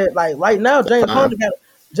back in there, like right now, James Harden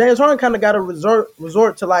kind of got to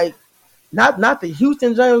resort to like not the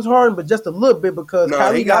Houston James Harden, but just a little bit because No,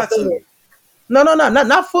 Kyrie he got there. to. No,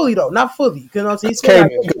 not fully though, not fully. Because he's Okay,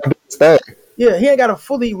 he ain't got to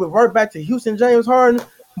fully revert back to Houston James Harden,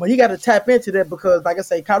 but he got to tap into that because, like I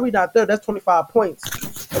say, Kyrie not there. That's 25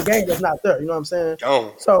 points a game that's not there. You know what I'm saying?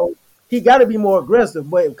 Oh. So he got to be more aggressive.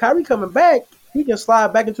 But if Kyrie coming back, he can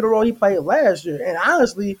slide back into the role he played last year. And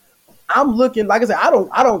honestly, I'm looking, like I said, I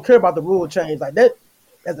don't care about the rule change like that.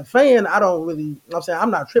 As a fan, I don't really. You know what I'm saying,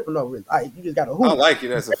 I'm not tripping over it. Like, you just got to hoop. I like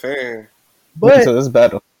it as a fan. But so it's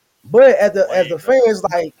better. But as the fans,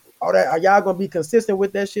 like, are y'all gonna be consistent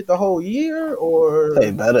with that shit the whole year, or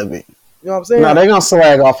They better be. you know what I'm saying? No, they're gonna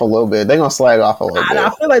slag off a little bit. They're gonna slag off a little bit.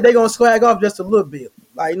 I feel like they're gonna swag off just a little bit.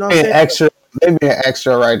 Like, you know what I'm saying? Extra. They being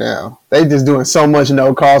extra right now. They just doing so much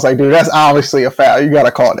no calls. Like, dude, that's obviously a foul. You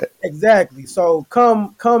gotta call it. Exactly. So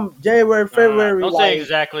come January, February. Don't say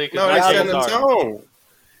exactly. No, they setting the tone.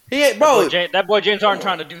 He ain't, bro. That boy James Harden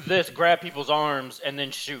trying to do this, grab people's arms, and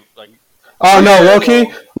then shoot. Like, oh no, low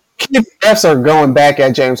key. Refs are going back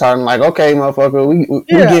at James Harden like, okay, motherfucker, we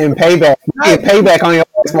getting payback. We getting payback on your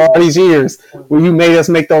ass for all these years where you made us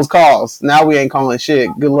make those calls. Now we ain't calling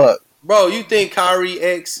shit. Good luck. Bro, you think Kyrie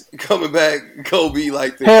X coming back gonna be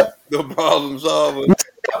like the problem solver?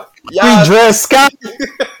 Y'all dress Scott.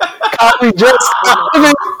 Kyrie dress Scott.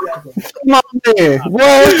 Come on, man.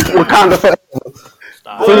 What? Wakanda forever.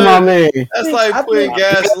 Free my man. That's like putting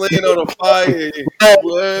gasoline on a fire.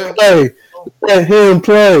 Hey, let him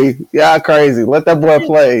play. Y'all crazy. Let that boy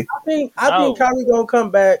play. I think Kyrie gonna come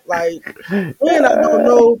back. Like, man, I don't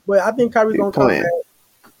know, but I think Kyrie gonna come back.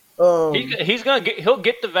 He'll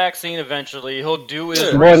get the vaccine eventually. He'll do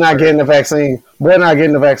his. Boy, not getting the vaccine. Boy, not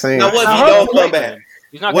getting the vaccine. Now what if he don't come back?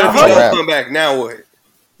 What if he don't come back? Now what?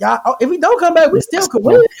 Yeah, if we don't come back, we still could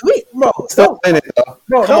win. Still in it though.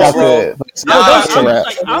 Bro, I'm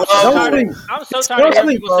so tired of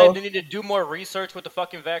people saying they need to do more research with the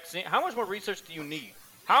fucking vaccine. How much more research do you need?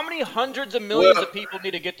 How many hundreds of millions of people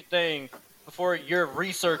need to get the thing before your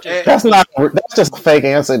research is... That's just a fake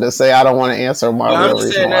answer to say I don't want to answer my real reason.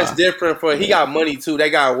 I'm saying that's different for he got money too. They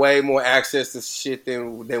got way more access to shit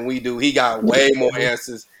than we do. He got way more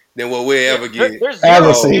answers than what we'll ever get. There's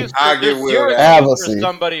zero for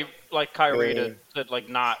somebody like Kyrie to like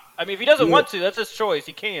not. I mean, if he doesn't want to, that's his choice.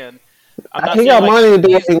 He can. He got money to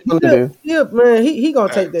do what he want to do. Yeah, man, he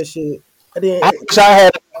gonna take that shit. And then, I wish I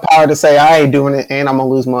had the power to say I ain't doing it and I'm gonna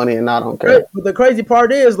lose money and I don't care. But the crazy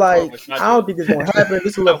part is, like, I don't think it's gonna happen.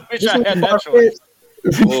 This is a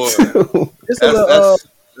little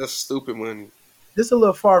that's stupid money. This is a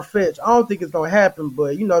little far fetched. I don't think it's gonna happen,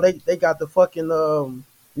 but you know they got the fucking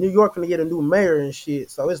New York gonna get a new mayor and shit,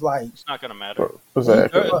 so it's like it's not gonna matter.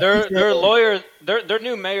 Exactly. Their lawyers, their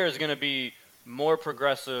new mayor is gonna be more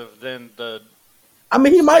progressive than the. I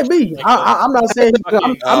mean, he might be. I'm not saying.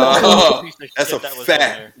 That's a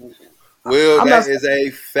fact. Will, that is a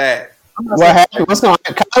fact. What happened? What's going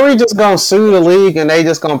on? Kyrie just gonna sue the league and they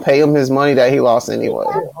just gonna pay him his money that he lost anyway.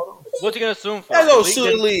 What's he gonna sue him for? They gonna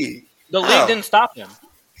sue the league. The league didn't stop him.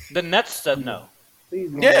 The Nets said no.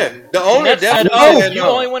 Yeah, the owner said no. You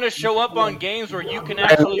only want to show up on games where you can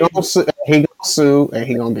actually. He gonna sue and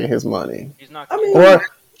he gonna get his money. He's not.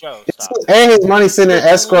 And his money sitting in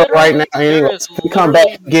escrow right now anyway. He come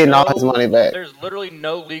back getting all his money back. There's literally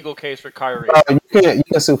no legal case for Kyrie. Bro, you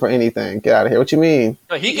can sue for anything. Get out of here. What you mean?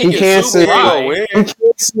 No, he can sue.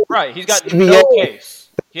 Right. He's got CBA. No case.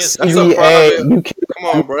 CBA. Come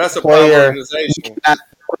on, bro. That's a player organization. You cannot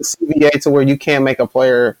put CBA to where you can't make a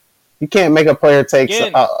player. You can't make a player take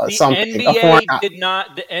something.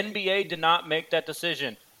 The NBA did not make that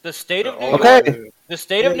decision. The state of New York, the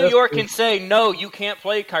state of New York can say no. You can't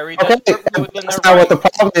play Kyrie. That's not what the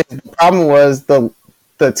problem is. The problem was the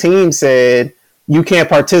team said you can't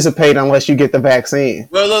participate unless you get the vaccine.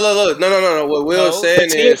 Well, look. No. What Will said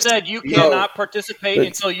is the team said you cannot participate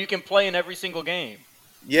until you can play in every single game.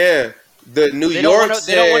 Yeah, the New York said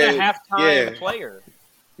they don't want a halftime player.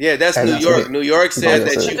 Yeah, that's New York. New York said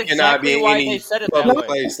that you cannot be in any public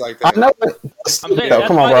place like that. I know.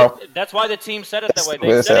 Come on, bro. That's why the team said it that way.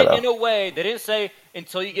 They said it in a way. They didn't say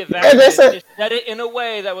until you get vaccinated. They said it in a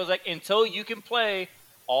way that was like until you can play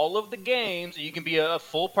all of the games, you can be a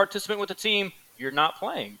full participant with the team. You're not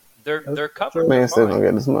playing. They're covered. Man's still gonna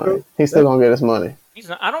get his money. He's still gonna get his money. He's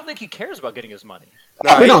not. I don't think he cares about getting his money.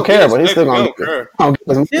 No, he don't care, but he's still gonna get it.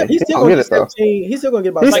 He's still gonna get it though. He's still gonna get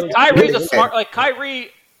about. Like Kyrie's a smart. Like Kyrie.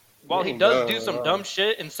 While he does do some dumb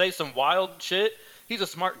shit and say some wild shit, he's a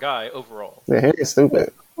smart guy overall. Yeah, he's stupid.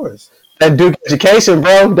 Of course. That Duke education,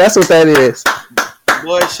 bro. That's what that is.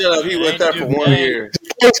 Boy, shut up. He went there for 1 year.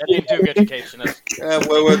 That ain't Duke education. That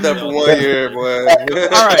boy went there for 1 year, boy.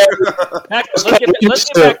 All right.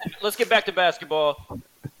 Let's get back to basketball.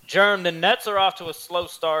 Germ, the Nets are off to a slow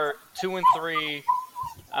start, 2-3.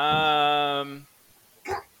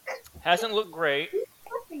 Hasn't looked great.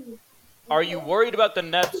 Are you worried about the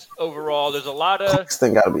Nets overall? There's a lot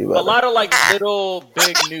of like little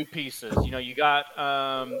big new pieces. You know, you got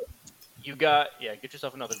get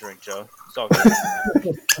yourself another drink, Joe. It's all good.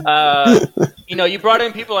 You know, you brought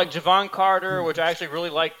in people like Javon Carter, which I actually really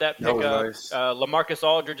like that pickup. Nice. LaMarcus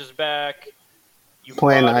Aldridge is back. You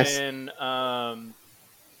Playing brought nice. in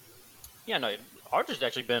Aldridge has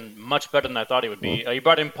actually been much better than I thought he would be. You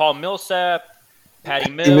brought in Paul Millsap,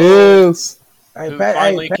 Patty Mills. Who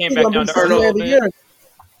finally came back down to earth a little bit.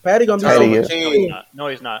 Patty gonna be No,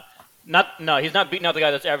 he's not. He's not beating out the guy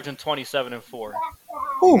that's averaging 27 and 4.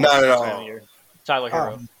 Not at all. Tyler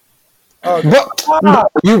Hero.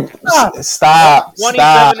 You stop.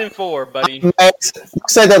 27 and 4, buddy. You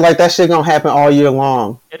said that like that shit gonna happen all year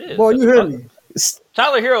long. It is. Boy, you hear me?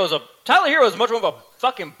 Tyler Hero is much more of a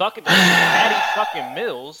fucking bucket than Patty fucking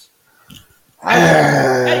Mills.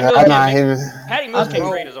 Patty Mills can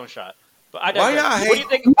create his own shot. But Why y'all what do you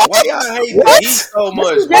think? Why y'all hate the Heat so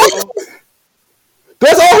much, bro?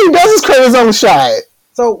 That's all he does is create his own shot.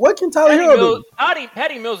 So what can Tyler Hero do?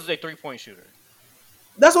 Patty Mills is a 3-point shooter.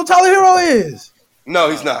 That's what Tyler Hero is. No,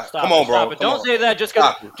 he's not. Come on, bro. But don't say that just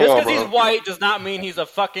because he's white does not mean he's a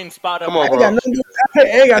fucking spot up. Come on, bro.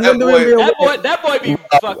 That boy be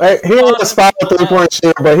fucking. He ain't a spot 3-point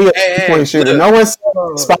shooter, but he a 3-point shooter. No one's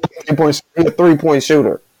spot 3-point shooter. He a 3-point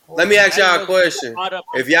shooter. Let me ask y'all a question.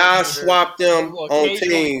 If y'all swap them on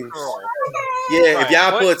teams, if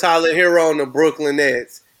y'all put Tyler Hero on the Brooklyn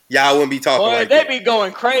Nets, y'all wouldn't be talking like that. They be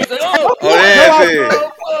going crazy. Come on,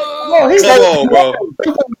 bro.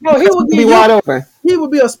 No, he would be wide open. He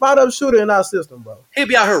would be a spot up shooter in our system, bro. He'd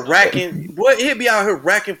be out here racking. What? He'd be out here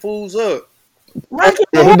racking fools up.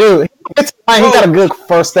 Yeah, he do. He got a good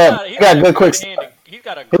first step. He got a good quick step. He's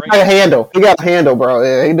got a great handle. He got a handle, bro.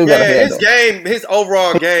 Yeah, he do got a handle. His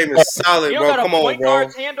overall game is solid, bro. Come on, bro.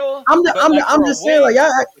 I'm just saying, like y'all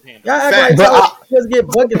act like Tyler just get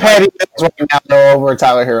bucket. Patty Mills right now over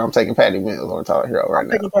Tyler Hero. I'm taking Patty Mills over Tyler Hero right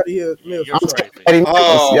now. I'm taking Patty Mills. You're crazy. Patty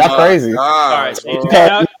Mills. Y'all crazy. All right,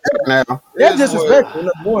 now. That's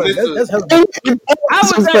disrespectful.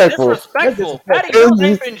 That's disrespectful. Patty Mills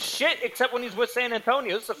ain't been shit except when he's with San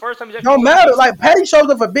Antonio. This is the first time he's ever. Don't matter. Like Patty shows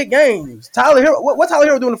up for big games. Tyler Hero. What Tyler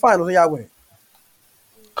Hero do in the finals when y'all win?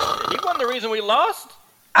 He wasn't the reason we lost.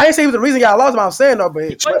 I didn't say he was the reason y'all lost. But I'm saying though, but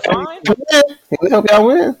he played fine. He help y'all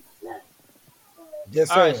win. Yes,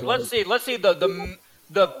 sir. All right, so let's see.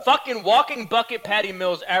 The fucking walking bucket Patty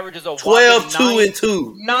Mills averages a 12, 2, and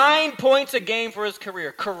 2. 9 points a game for his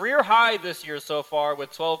career. Career high this year so far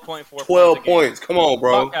with 12.4 12 points. Come on,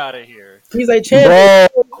 bro. Fuck out of here. He's a champion.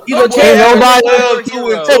 He's a champion. 12,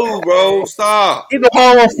 2, and 2, bro. Stop. He's a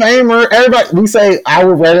Hall of Famer. Everybody, we say I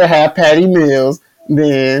would rather have Patty Mills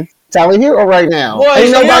than Tyler Hero right now. Boy,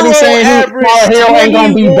 ain't nobody saying Tyler Hero ain't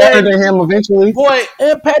gonna be better than him eventually. Boy,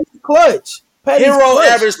 and Patty's clutch. Hero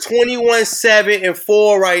averaged 21, 7, and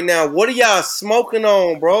 4 right now. What are y'all smoking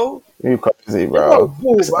on, bro? You crazy, bro.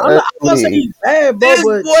 I'm not saying he's bad, bro. This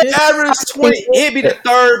boy averaged 20. He'd be the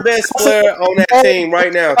third best player on that team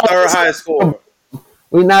right now. Third highest scorer.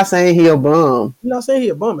 We're not saying he a bum. You're not saying he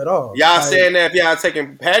a bum at all. Y'all saying that if y'all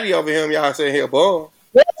taking Patty over him, y'all saying he a bum.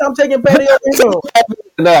 Yes, I'm taking Patty over him.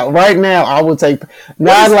 No, right now, I would take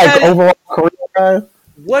not like Patty, overall career guy.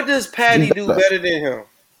 What does Patty do better than him?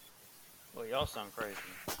 Well, y'all sound crazy.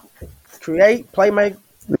 Create, playmaker.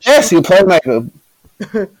 Yes, he playmaker.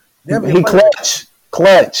 He clutch.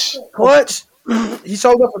 He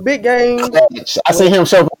showed up for big games. Clutch. I see him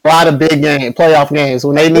show up a lot of big game, playoff games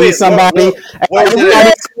when they need somebody.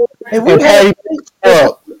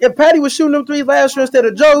 If Patty was shooting them threes last year instead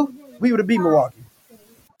of Joe, we would have beat Milwaukee.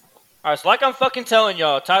 All right, so like I'm fucking telling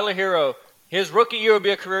y'all, Tyler Hero, his rookie year would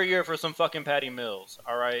be a career year for some fucking Patty Mills.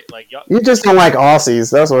 All right, like y'all. You just don't like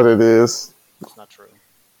Aussies. That's what it is. That's not true.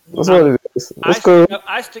 That's what it is. It's cool.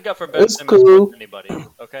 I stick up for Ben Simmons more than anybody.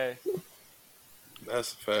 Okay.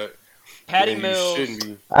 That's a fact. Patty Mills.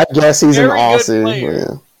 I guess he's an Aussie.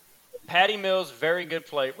 Yeah. Patty Mills, very good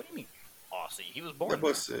player. What do you mean Aussie? He was born.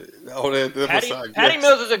 Patty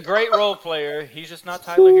Mills is a great role player. He's just not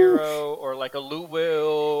Tyler Hero or like a Lou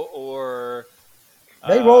Will or.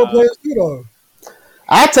 They role players too, though.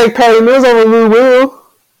 I take Patty Mills over Lou Will.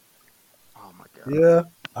 Oh my god. Yeah,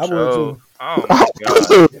 I would too. Oh my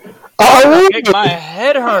god. I would. Make my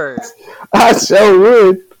head hurt. I sure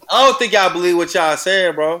would. I don't think y'all believe what y'all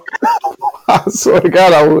saying, bro. I swear to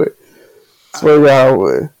God, I would. Swear y'all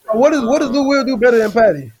would. What does Lou Will do better than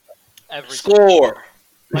Patty? Everything. Score.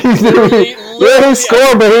 Yeah, he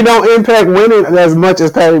scored, but he don't impact winning as much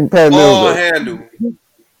as Patty Mills.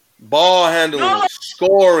 Ball handling, No.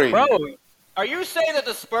 scoring. Bro, are you saying that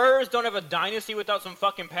the Spurs don't have a dynasty without some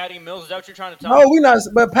fucking Patty Mills? Is that what you're trying to tell me? No, we not.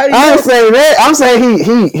 But Patty. I ain't Mills, saying that. I'm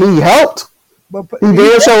saying he helped. but He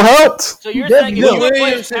did show helped. So you're Lou saying if you Williams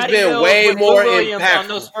replace has Patty been Mills way with more Lou Williams on impactful.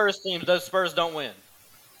 those Spurs teams, those Spurs don't win.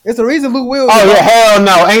 it's the reason Lou Will. Oh yeah, hell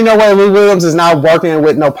no! Ain't no way Lou Williams is not working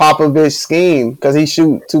with no Popovich scheme because he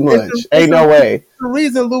shoot too much. Ain't no way. The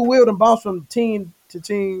reason Lou Will done bounced from team to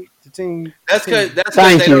team to team. That's because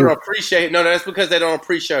Thank they you. don't appreciate. No, that's because they don't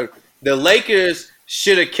appreciate. The Lakers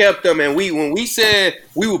should have kept them, and when we said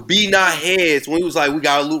we were beating our heads when we was like we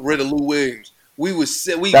got rid of Lou Williams,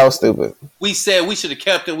 That was stupid. we said we should have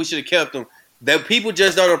kept him. We should have kept him. That people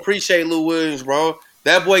just don't appreciate Lou Williams, bro.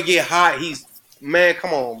 That boy get hot. Man,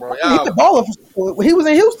 come on, bro. He's a baller for sure. He was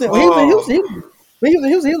in Houston. When he was in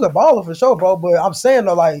Houston, he was a baller for sure, bro. But I'm saying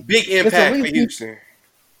though, like Big impact for Houston.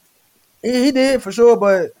 he did for sure.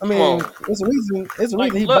 But I mean, Come on. it's a reason. It's a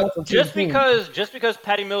Like, reason he look, bounced from team to team. just because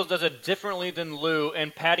Patty Mills does it differently than Lou,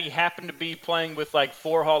 and Patty happened to be playing with like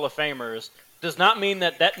 4 Hall of Famers, does not mean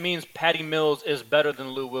that means Patty Mills is better than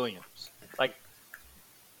Lou Williams. Like,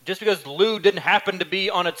 just because Lou didn't happen to be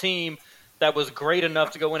on a team that was great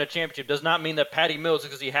enough to go win a championship does not mean that Patty Mills,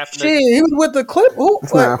 because he happened Shit, he was with the Clip.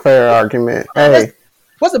 It's not a fair argument. Hey,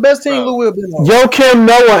 What's the best team Bro. Lou Will been on? Joakim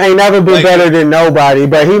Noah ain't never been Like- better than nobody,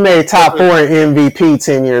 but he made top 4 in MVP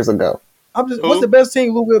 10 years ago. What's the best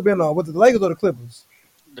team Lou Will been on? Was it the Lakers or the Clippers?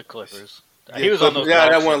 the Clippers. He was on those. Yeah,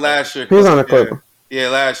 that dogs. one last year. He was on the Clippers. Yeah,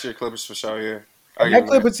 last year Clippers for sure. Yeah. That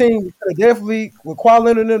Clipper team could definitely with Kawhi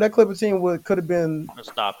Leonard in there, that Clipper team could have been.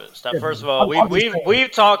 Stop it. Stop. First of all,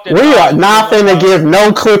 we've talked. We are not finna give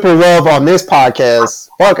no Clipper love on this podcast.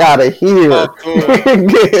 Fuck out of here.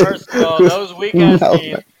 First of all, those weekend No.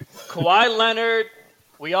 teams. Kawhi Leonard,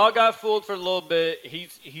 we all got fooled for a little bit.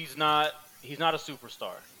 He's not a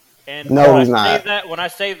superstar. And No, when he's not. When I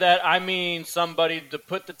say that, I mean somebody to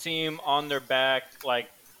put the team on their back. Like,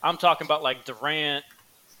 I'm talking about like Durant,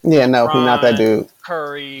 Yeah, no, he's not that dude.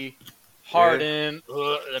 Curry, Harden.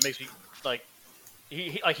 That makes me like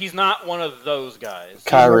he's not one of those guys.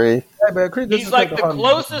 Kyrie. He's like the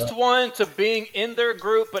closest one to being in their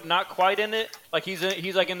group, but not quite in it. Like he's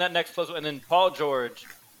like in that next close one. And then Paul George.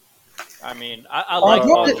 I mean, I like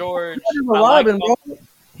Paul George. He's a Robin, bro.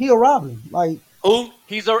 He a Robin. Like Who?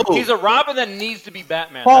 He's a Robin that needs to be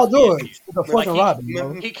Batman. Paul That's the George issue. is a fucking Robin,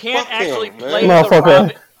 bro. He can't Fuck actually him, play man. the Motherfucker.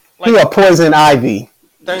 Robin. He a poison ivy.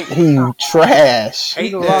 Thank you. He trash. Hate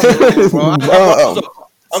He's a that dude, bro. Bum.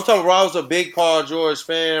 I'm talking. Bro, I was a big Paul George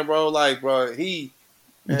fan, bro. Like, bro, he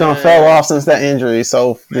Done fell off since that injury,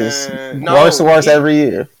 so just Man, worse and worse every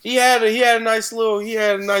year. he had a nice little. He's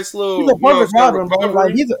a perfect you know, Robin, bro.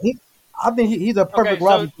 recovery. Like I think he's a perfect Okay,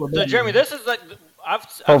 Robin. so, for so Batman. Jeremy, this is like I've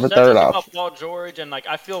said Perfect this third about option. Paul George, and like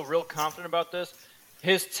I feel real confident about this.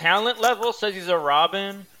 His talent level says he's a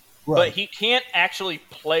Robin, but Right. he can't actually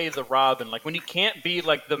play the Robin. Like when he can't be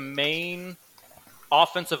like the main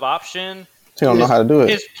offensive option, He don't know how to do it.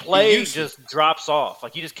 his play used to. just drops off.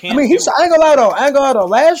 Like he just can't. I mean, do he's. it. I ain't gonna lie though.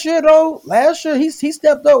 Last year he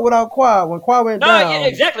stepped up without Kawhi. When Kawhi went No, down, yeah,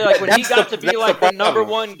 exactly. Like when he That's got the- to be that's like the the number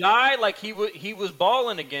problem. one guy, like he was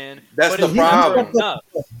balling again. That's but the it's never problem. enough.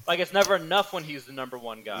 Like it's never enough when he's the number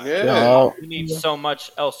one guy. Yeah. No. He needs so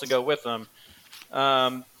much else to go with him.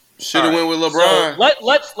 Should have All right. went with LeBron.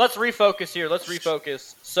 So let's refocus here. Let's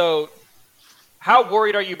refocus. So, how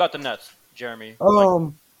worried are you about the Nets, Jeremy?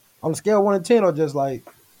 on a scale of 1 to 10, or just like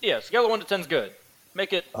Yeah, scale of 1 to 10 is good.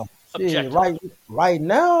 Make it shit, objective. right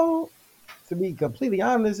now, to be completely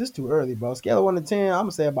honest, it's too early, bro. Scale of 1 to 10, I'm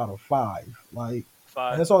gonna say about a 5. Like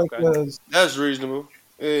 5. that's only Okay. because That's reasonable.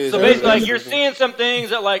 So basically, like you're seeing some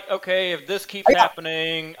things that, like, okay, if this keeps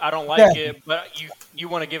happening, I don't like it, but you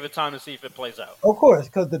want to give it time to see if it plays out. of course,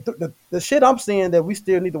 because the shit I'm seeing that we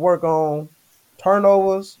still need to work on: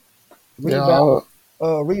 turnovers,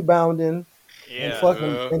 rebounding, and Yeah.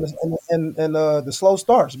 fucking and the slow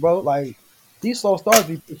starts, bro. Like these slow starts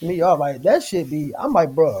be picking me up. Like that shit be. I'm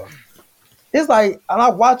like, bro. It's like, and I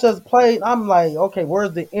watch us play. And I'm like, okay,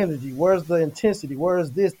 where's the energy? Where's the intensity?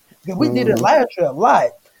 Where's this? Because we did it last year a lot.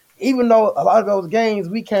 Even though a lot of those games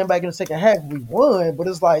we came back in the second half, we won. But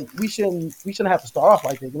it's like we shouldn't have to start off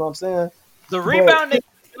like that. You know what I'm saying? The rebounding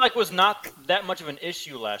like was not that much of an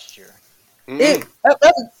issue last year. I ain't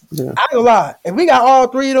gonna lie. If we got all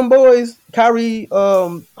three of them boys, Kyrie,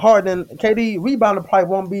 Harden, KD, rebounding probably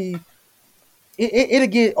won't be. It'll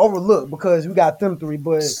get overlooked because we got them three.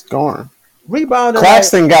 But Scoring. rebounding,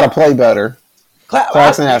 Claxton got to play better.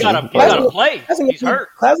 Claxton has He gotta play. He's hurt.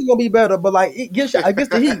 Claxton gonna be better, but like against the Heat,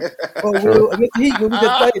 against the Heat when we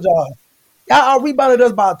just played y'all out rebounded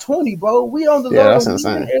us by 20, bro. We don't deserve that's to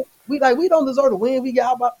win. insane. We don't deserve to win. We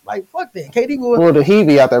got about like fuck that. Well, the Heat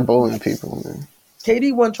be out there bullying people, man.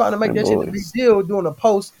 KD wasn't trying to make that shit a big deal doing the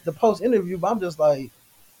post interview, but I'm just like,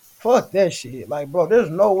 fuck that shit. Like, bro, there's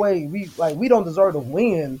no way we don't deserve to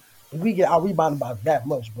win if we get out rebounded by that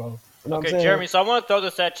much, bro. You know what I'm saying? Jeremy, so I want to throw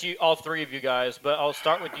this at you, all three of you guys, but I'll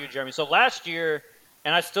start with you, Jeremy. So last year,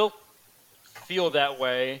 and I still feel that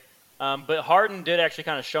way, but Harden did actually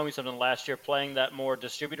kind of show me something last year playing that more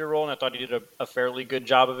distributor role, and I thought he did a fairly good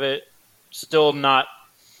job of it. Still not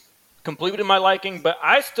completely to my liking, but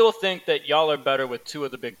I still think that y'all are better with two of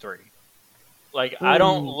the big three. Like, I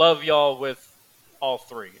don't love y'all with all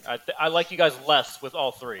three. I like you guys less with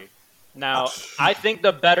all three. Now, I think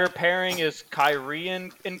the better pairing is Kyrie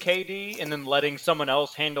and KD, and then letting someone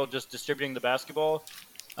else handle just distributing the basketball.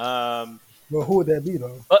 Well, who would that be,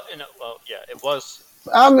 though? It was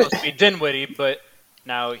supposed to be Dinwiddie, but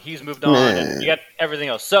now he's moved on, and you got everything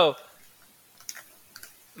else. So,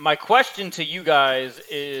 my question to you guys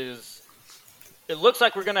is, it looks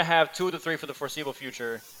like we're going to have two of the three for the foreseeable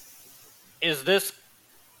future. Is this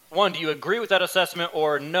one, do you agree with that assessment,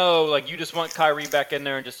 or no, like you just want Kyrie back in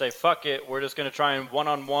there and just say, fuck it, we're just going to try and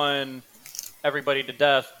one-on-one everybody to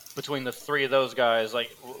death between the three of those guys? Like,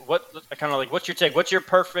 what's your take? What's your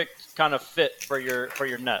perfect kind of fit for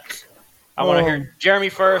your Nets? I want to hear Jeremy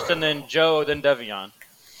first, and then Joe, then Devion.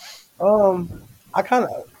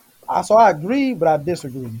 I agree, but I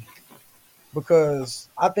disagree because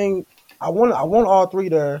I think I want all three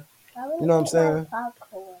there. You know what I'm saying?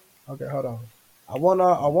 Okay, hold on. I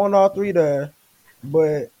want all three there,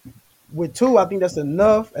 but with two, I think that's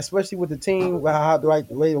enough, especially with the team, the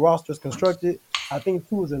way the roster is constructed. I think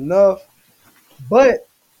two is enough. But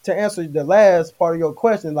to answer the last part of your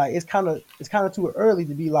question, like it's kind of too early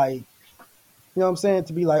to be like, you know what I'm saying?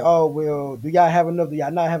 To be like, oh well, do y'all have enough? Do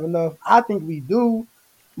y'all not have enough? I think we do,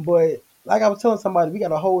 but like I was telling somebody, we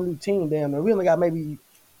got a whole new team down there. We only got maybe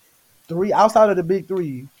three outside of the big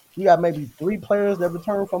three. We got maybe three players that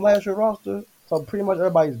returned from last year's roster. So pretty much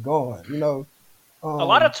everybody's gone, you know. A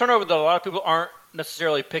lot of turnover that a lot of people aren't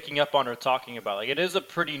necessarily picking up on or talking about. Like, it is a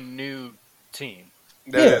pretty new team.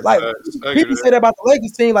 People say that about the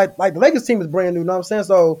Lakers team. Like the Lakers team is brand new, you know what I'm saying?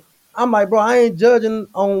 So I'm like, bro, I ain't judging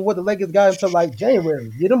on what the Lakers got until like January.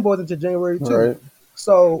 Get them boys into January too. Right.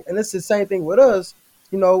 So, and it's the same thing with us.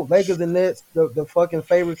 You know, Lakers and Nets, the fucking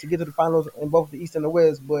favorites to get to the finals in both the East and the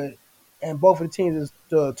West, and both of the teams is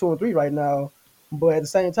 2 and 3 right now. But at the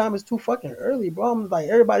same time, it's too fucking early, bro. I'm like,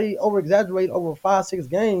 everybody over-exaggerate over 5-6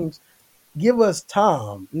 games. Give us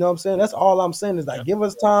time. You know what I'm saying? That's all I'm saying is like, give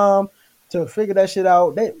us time to figure that shit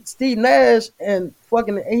out. Steve Nash and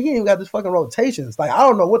he ain't got this fucking rotations. Like, I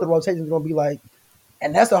don't know what the rotations going to be like.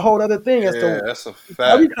 And that's a whole other thing. That's a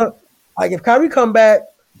fact. If Kyrie come back,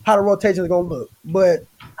 how the rotation is going to look. But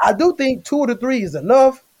I do think 2 of the 3 is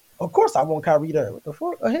enough. Of course, I want Kyrie there. What the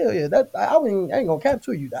fuck? Oh, hell yeah! I ain't gonna cap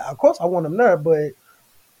to you. Of course, I want him there. But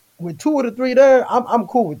with 2 of the 3 there, I'm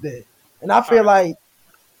cool with that. And I feel like,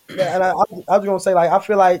 and I was gonna say, like, I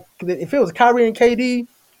feel like if it was Kyrie and KD,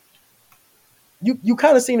 you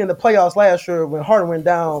kind of seen in the playoffs last year when Harden went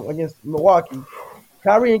down against Milwaukee,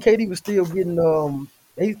 Kyrie and KD was still getting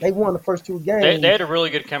they won the first 2 games. They had a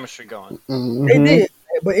really good chemistry going. Mm-hmm. They did,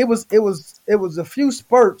 but it was a few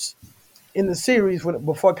spurts in the series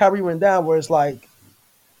before Kyrie went down, where it's like,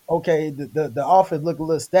 okay, the offense looked a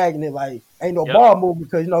little stagnant, like ain't no ball movement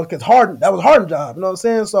because Harden, that was Harden's job, you know what I'm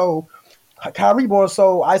saying? So Kyrie more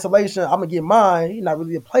so isolation, I'm gonna get mine. He's not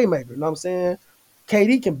really a playmaker, you know what I'm saying?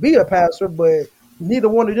 KD can be a passer, but neither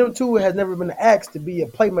one of them two has never been asked to be a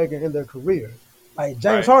playmaker in their career. Like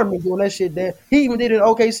James Harden been doing that shit there. He even did it in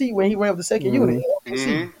OKC when he ran up the second unit.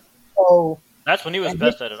 So that's when he was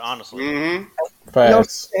best at it, honestly.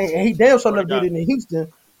 Facts. And he damn sure never did it in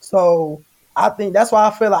Houston. So I think that's why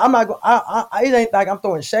I feel like I'm not going. It ain't like I'm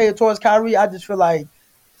throwing shade towards Kyrie. I just feel like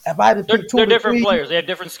if I had to pick 2 they're different players. They have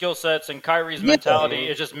different skill sets, and Kyrie's mentality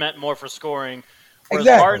is just meant more for scoring.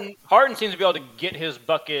 Whereas Harden seems to be able to get his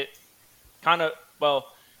bucket kind of, well,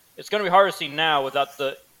 it's going to be hard to see now without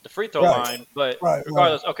the free throw line. But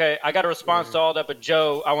regardless, okay, I got a response to all that. But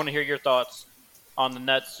Joe, I want to hear your thoughts on the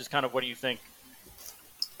Nets. Just kind of what do you think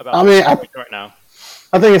about right now?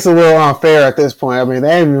 I think it's a little unfair at this point. I mean,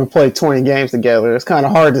 they haven't even played 20 games together. It's kind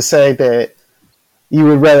of hard to say that you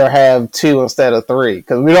would rather have 2 instead of 3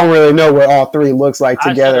 because we don't really know what all 3 looks like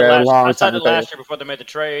together at a long time. I said it last year before they made the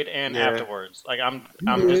trade and afterwards. Like I'm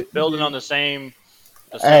just building on the same.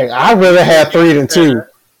 Hey, I'd rather have 3 than 2.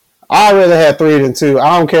 I'd rather have 3 than 2.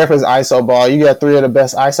 I don't care if it's ISO ball. You got 3 of the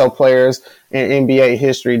best ISO players in NBA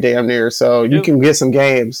history, damn near. So you can get some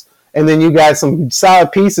games, and then you got some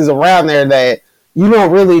solid pieces around there that you don't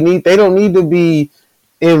really need. They don't need to be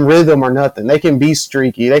in rhythm or nothing. They can be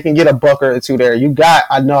streaky. They can get a bucket or 2 there. You got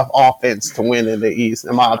enough offense to win in the East,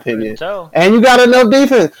 in my opinion. And you got enough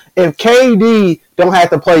defense. If KD don't have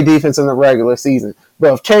to play defense in the regular season,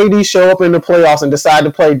 but if KD show up in the playoffs and decide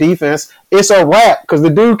to play defense, it's a wrap because the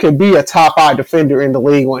dude can be a top 5 defender in the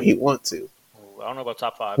league when he wants to. I don't know about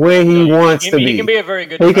top 5. When he wants to be. He can be a very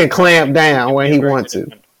good defender. He can clamp down when he wants to.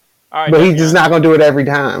 All right, but he's just not going to do it every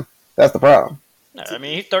time. That's the problem. No, I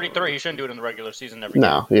mean, he's 33. He shouldn't do it in the regular season every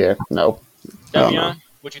No, game. Yeah, no. Devion,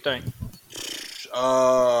 what you think?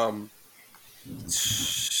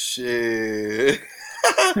 Shit.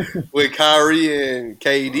 With Kyrie and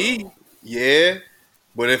KD, yeah.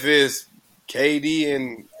 But if it's KD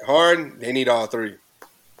and Harden, they need all 3.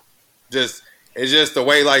 It's just the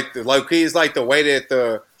way, like it's like the way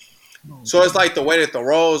that so it's like the way that the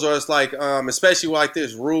roles, or it's like especially like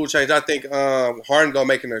this rule change. I think Harden gonna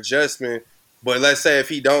make an adjustment, but let's say if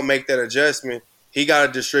he don't make that adjustment, he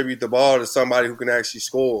gotta distribute the ball to somebody who can actually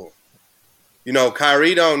score. You know,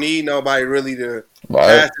 Kyrie don't need nobody really to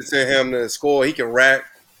pass it to him to score. He can rack.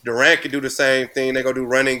 Durant can do the same thing. They gonna do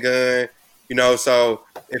running gun. You know, so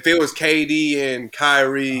if it was KD and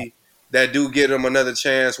Kyrie that do give them another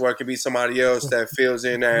chance, where it could be somebody else that fills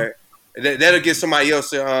in that'll get somebody else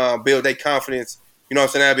to build their confidence. You know what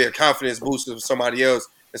I'm saying? That'll be a confidence booster for somebody else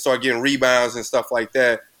and start getting rebounds and stuff like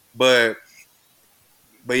that. But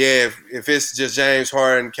yeah, if it's just James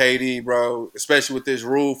Harden, KD, bro, especially with this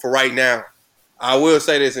rule for right now, I will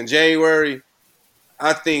say this in January,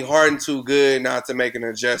 I think Harden too good not to make an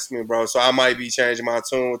adjustment, bro. So I might be changing my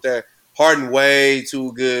tune with that. Harden way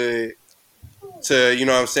too good to, you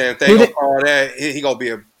know what I'm saying? If they gonna call that, he gonna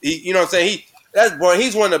be you know what I'm saying?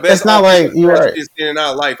 He's one of the best. It's not like you're right. In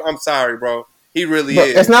our life. I'm sorry, bro. He really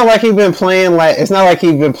is. It's not like he's been playing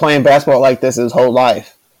basketball like this his whole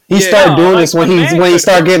life. He started doing this when he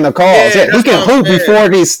started getting the calls. Yeah, he can hoop before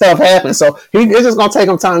this stuff happens. So it's just gonna take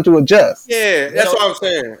him time to adjust. Yeah, that's what I'm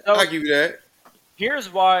saying. I'll give you that.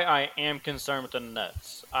 Here's why I am concerned with the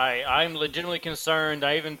Nets. I'm legitimately concerned.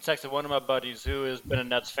 I even texted one of my buddies who has been a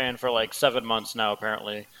Nets fan for like 7 months now,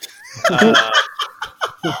 apparently.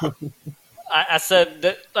 I said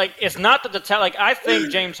that, like, it's not that the talent. Like, I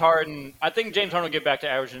think James Harden will get back to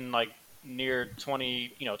averaging like near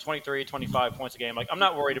 20, 23, 25 points a game. Like, I'm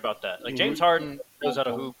not worried about that. Like, James Harden knows how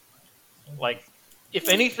to hoop. Like, if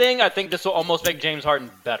anything, I think this will almost make James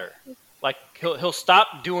Harden better. Like, he'll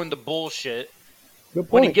stop doing the bullshit.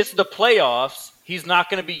 When he gets to the playoffs, he's not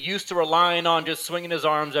going to be used to relying on just swinging his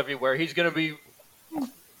arms everywhere. He's going to be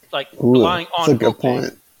like relying on. That's a good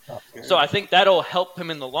point. So I think that'll help him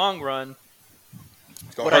in the long run.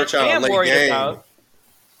 It's going to hurt y'all in late game about,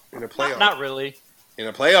 in the playoffs. Not really. In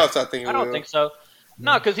the playoffs, I think. I don't think so.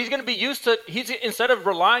 No, because he's going to be used to. Instead of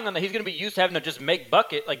relying on that, he's going to be used to having to just get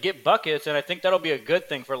buckets, and I think that'll be a good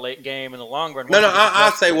thing for late game in the long run. No,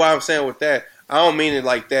 I'll say what I'm saying with that. I don't mean it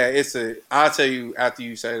like that. I'll tell you after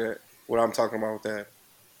you say that what I'm talking about with that.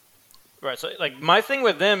 Right. So, like, my thing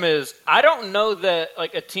with them is I don't know that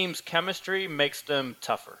like a team's chemistry makes them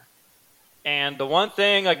tougher. And the one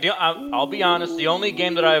thing, like, I'll be honest, the only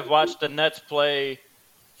game that I've watched the Nets play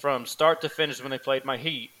from start to finish when they played my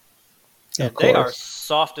Heat, and they are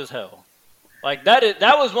soft as hell. Like that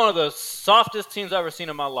was one of the softest teams I've ever seen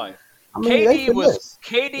in my life. I mean,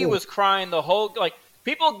 KD was crying the whole like.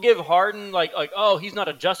 People give Harden like oh he's not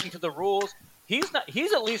adjusting to the rules. He's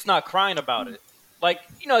at least not crying about it. Like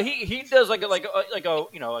he does like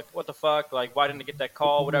what the fuck, like why didn't I get that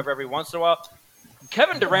call, whatever, every once in a while.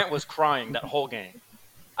 Kevin Durant was crying that whole game.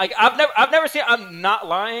 Like I've never seen. I'm not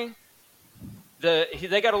lying.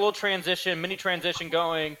 They got a little mini transition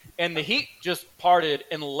going, and the Heat just parted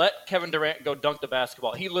and let Kevin Durant go dunk the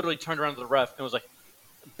basketball. He literally turned around to the ref and was like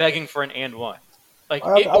begging for an and one. Like,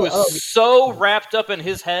 it was so wrapped up in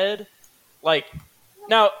his head. Like,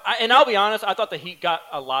 now, I'll be honest, I thought the Heat got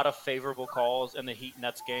a lot of favorable calls in the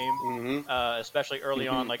Heat-Nets game, especially early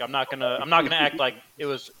on. Like, I'm not gonna act like it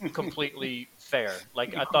was completely fair.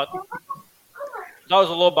 Like, I thought I was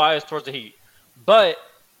a little biased towards the Heat. But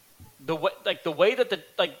the way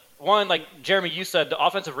that Jeremy, you said, the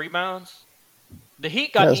offensive rebounds, the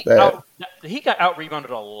Heat got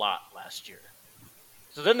out-rebounded a lot last year.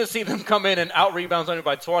 So then to see them come in and out-rebounds only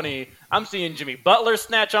by 20, I'm seeing Jimmy Butler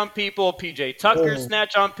snatch on people, PJ Tucker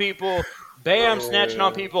snatch on people, Bam snatching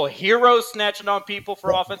on people, Hero snatching on people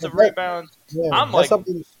for offensive rebounds. I'm like,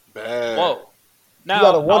 whoa. Now,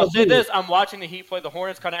 I'll say this. I'm watching the Heat play the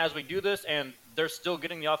Hornets kind of as we do this, and they're still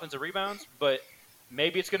getting the offensive rebounds, but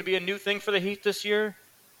maybe it's going to be a new thing for the Heat this year.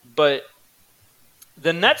 But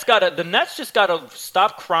the Nets just gotta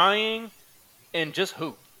stop crying and just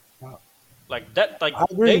hoop. Like that, like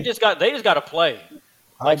they just got to play.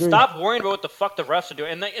 Like stop worrying about what the fuck the refs are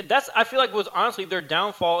doing. And that's I feel like was honestly their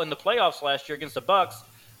downfall in the playoffs last year against the Bucks.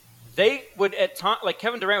 They would at times, like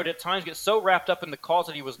Kevin Durant would at times get so wrapped up in the calls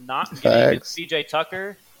that he was not getting against PJ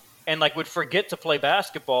Tucker, and like would forget to play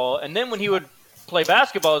basketball. And then when he would play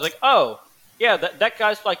basketball, it was like, oh yeah, that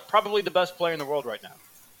guy's like probably the best player in the world right now.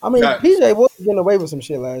 I mean, PJ was getting away with some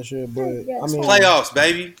shit last year, but I mean, playoffs,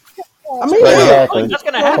 baby. I mean, like, that's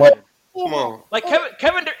gonna happen. Come on, like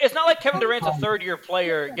Kevin. It's not like Kevin Durant's a third-year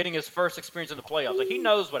player getting his first experience in the playoffs. Like he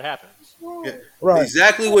knows what happens. Yeah. Right.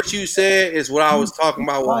 Exactly what you said is what I was talking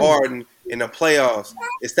about with Harden in the playoffs.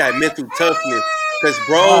 It's that mental toughness. Because,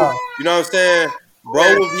 bro, you know what I'm saying?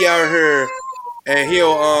 Bro will be out here and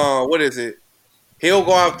he'll, he'll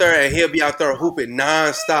go out there and he'll be out there hooping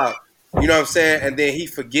nonstop. You know what I'm saying? And then he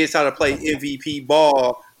forgets how to play MVP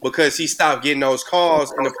ball because he stopped getting those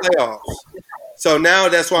calls in the playoffs. So now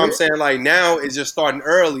that's why I'm saying, like, now it's just starting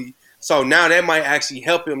early. So now that might actually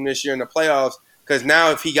help him this year in the playoffs. Because now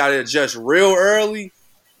if he got to adjust real early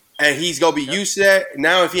and he's going to be used to that,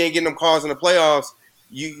 now if he ain't getting them calls in the playoffs,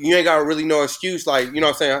 you ain't got really no excuse. Like, you know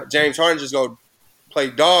what I'm saying? James Harden just go play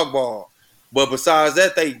dog ball. But besides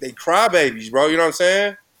that, they cry babies, bro. You know what I'm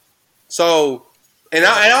saying? So,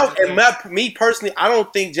 me personally, I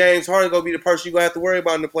don't think James Harden going to be the person you're going to have to worry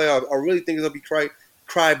about in the playoffs. I really think it's going to be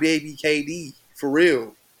cry baby KD. For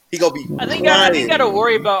real. He going to be I think you got to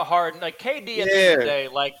worry about Harden. Like, KD at the end of the day,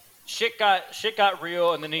 like, shit got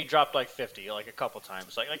real, and then he dropped like 50, like a couple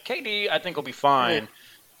times. Like KD, I think will be fine,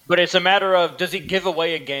 but it's a matter of does he give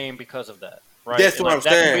away a game because of that? Right? That's what I'm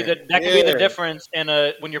saying. That could be the difference in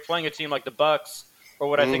when you're playing a team like the Bucks or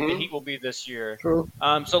what I think the Heat will be this year. True.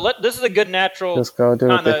 So this is a good natural. Let's go do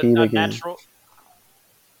it the Heat again. Natural.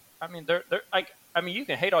 I mean, they're like. I mean, you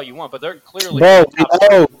can hate all you want, but they're clearly. Bro,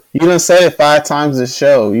 you done said it 5 times this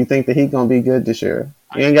show. You think the Heat gonna be good this year?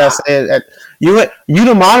 You ain't gotta say it. You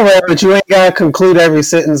the moderator, but you ain't gotta conclude every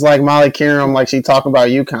sentence like Molly Qerim, like she talking about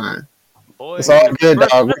UConn. Boy, it's all good,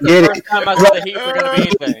 dog. We get it. Time I said the Heat were gonna be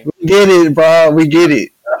anything. We get it, bro. We get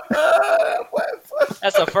it.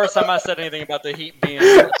 That's the first time I said anything about the Heat being.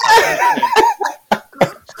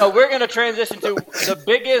 So we're gonna transition to the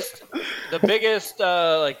biggest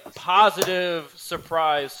like positive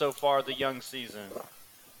surprise so far of the young season.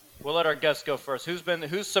 We'll let our guests go first.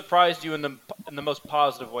 Who's surprised you in the most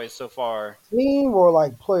positive way so far? Team or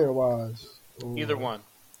like player wise? Either one.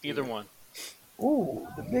 Ooh,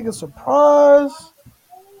 the biggest surprise.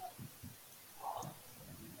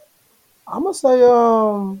 I'm gonna say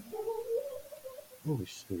oh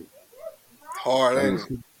shit. Hard, ain't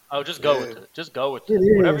it? Oh, just go with it. Just go with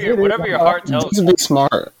it. Whatever your heart tells you. Just be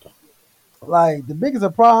smart. Like the biggest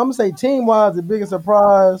surprise, I'm gonna say team wise, the biggest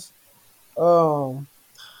surprise.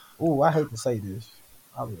 I hate to say this.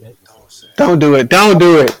 I really hate to say it. Don't do it. Don't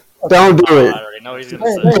do it. Don't do it. I already know what he's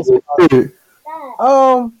gonna say.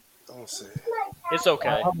 Don't say it. It's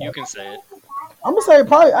okay. You can say it. I'm gonna say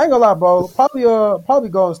probably. I ain't gonna lie, bro. Probably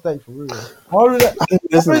Golden State for real. Only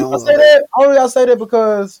I say that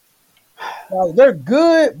because they're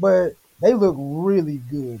good, but they look really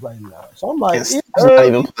good right now. So I'm like, it's not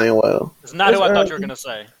even playing well. It's not who I thought you were gonna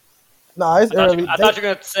say. Nah, it's early. I thought you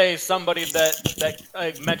were gonna say somebody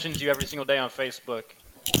that mentions you every single day on Facebook.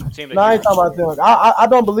 No, I ain't talking about them. I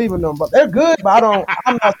don't believe in them, but they're good. But I'm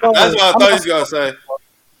not. So That's what I thought he was gonna say.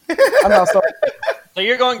 I'm not sorry. So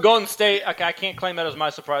you're going Golden State. Okay, I can't claim that as my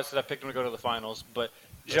surprise because I picked them to go to the finals. But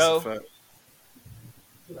Joe,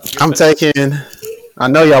 I'm taking. I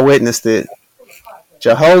know y'all witnessed it.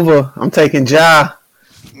 Jehovah. I'm taking Ja.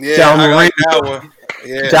 Ja Morant. That one.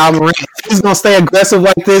 Yeah. Ja Morant. He's gonna stay aggressive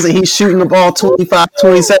like this, and he's shooting the ball 25,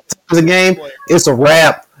 27 times a game. It's a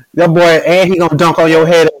wrap. That boy, and he gonna dunk on your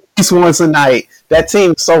head at least once a night. That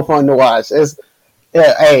team is so fun to watch.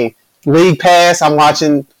 Hey. League Pass, I'm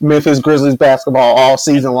watching Memphis Grizzlies basketball all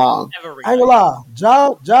season long. I ain't gonna lie.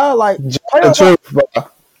 Ja like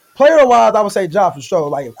player-wise, I would say Ja for sure.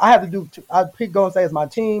 Like I have to do I pick Golden State as my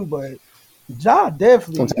team, but Ja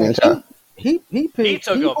definitely he picked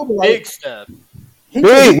a big step. He's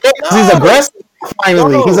aggressive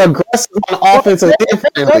finally. He's aggressive on offense and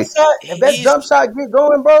defense. If that jump shot get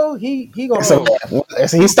going, bro, he gonna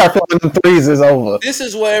he start filling the threes, it's over. This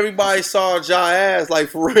is what everybody saw Ja as, like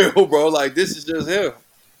for real, bro. Like this is just him.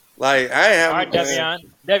 Like I ain't having. All right,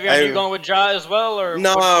 Devion, you going with Ja as well, or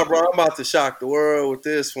nah, bro? I'm about to shock the world with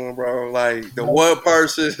this one, bro. Like the one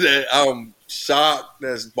person that I'm shocked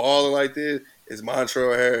that's balling like this is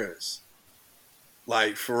Montrezl Harrell.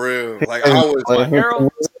 Like for real. Like I was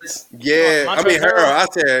Harold? yeah. I mean Montrezl Harold, Harrell? I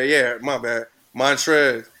said, yeah, my bad.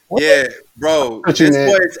 Montrez. What? Yeah, bro. What you This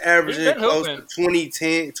meant? boy's averaging He's been close to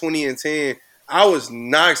hooping. 20 and 10. I was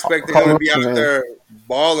not expecting him to be out there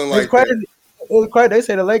balling It's like crazy. that. It was crazy. They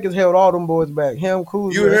say the Lakers held all them boys back. Him,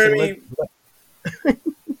 Kuzma. You they heard say the me? Lakers-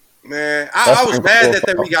 Man, That's I was mad incredible.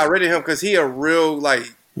 that we got rid of him because he a real like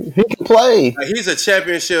He can play. he's a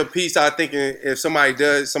championship piece. I think if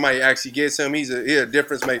somebody actually gets him, he's a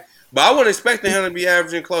difference maker. But I wasn't expecting him to be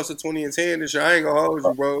averaging close to 20 and 10 this year. I ain't gonna hold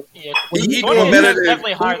you, bro. Yeah, He 20 doing better than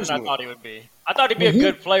definitely higher than I Kuzma. thought he would be. I thought he'd be a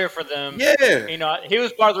good player for them. Yeah. You know, he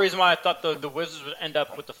was part of the reason why I thought the Wizards would end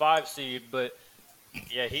up with the 5 seed, but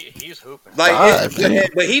yeah, he's hooping. Like, Man.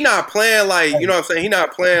 but he not playing like, you know what I'm saying? He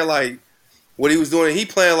not playing like what he was doing. He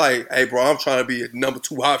playing like, hey, bro, I'm trying to be a number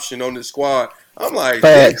 2 option on this squad. I'm like,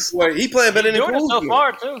 Facts. boy, he playing better He's than doing it so Kuzma.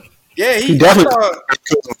 far too. Yeah, He he definitely.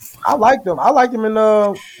 I liked him. I liked him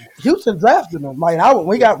in Houston drafted him. Like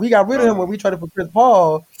we got rid of him when we traded for Chris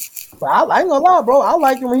Paul. But I ain't gonna lie, bro. I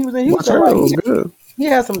liked him when he was in Houston. Montreal was Like, good. he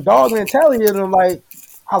had some dog mentality in him. Like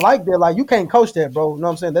I like that. Like you can't coach that, bro. You know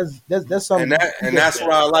what I'm saying? That's something. and that's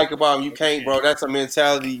what I like about him. You can't, bro. That's a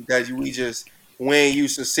mentality that we ain't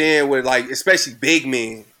used to seeing with like, especially big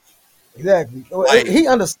men. Exactly. Like- He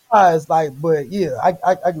undersized, like, but yeah, I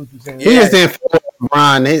get what you're saying. He just didn't fit with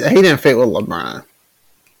LeBron. He didn't fit with LeBron.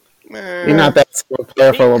 Man, He's not that sort of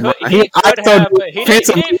player for LeBron. He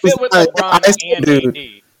didn't fit with LeBron and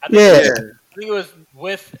AD. I think Yeah, he was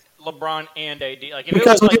with LeBron and AD. Like if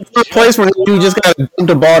because it when was you put a place for him, you just gotta dump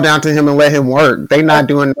the ball down to him and let him work. They not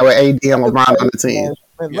doing that with AD and LeBron on the team.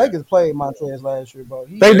 Man, Lakers played Montrez last year, bro.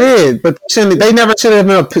 They did, but they never should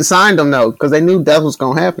have signed him though, because they knew that was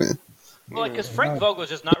gonna happen. well, because Frank Vogel's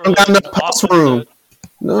just not Don't really got enough post room. Frank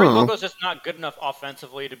No, Vogel's just not good enough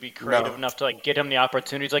offensively to be creative No. enough to like get him the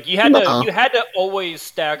opportunities. Like you had No. to always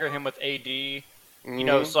stagger him with AD. You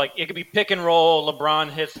know, so like it could be pick and roll.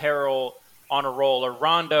 LeBron hits Harrell on a roll, or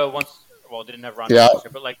Rondo once. Well, they didn't have Rondo Yeah. last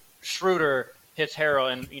year, but like Schroeder hits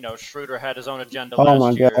Harrell, and you know Schroeder had his own agenda. oh last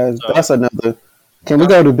my year, god, so- that's another. Can we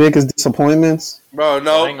go to biggest disappointments? bro,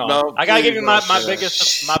 no, Hang on. no. I gotta give you my please don't.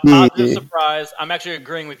 biggest, my Shit. positive surprise. I'm actually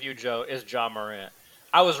agreeing with you, Joe. Is Ja Morant.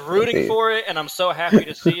 I was rooting Okay. for it, and I'm so happy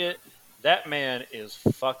to see it. That man is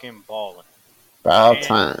fucking balling, About Man.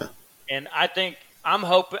 time. and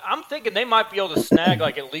I'm thinking they might be able to snag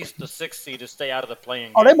like at least the 6th seed to stay out of the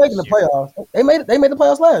playing. Oh, they making the playoffs. They made the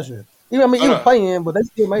playoffs last year. Even he was playing, but they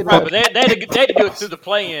still made the Right, but playoffs. they had to do it through the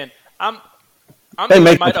play-in. I'm They thinking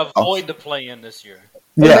they make might the playoffs. avoid the play-in this year.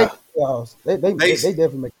 They Yeah, make the playoffs. They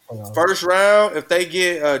definitely make the playoffs. First round, if they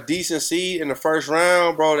get a decent seed in the first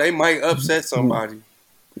round, bro, they might upset somebody.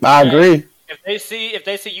 I agree. If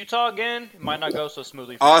they see Utah again, it might not go so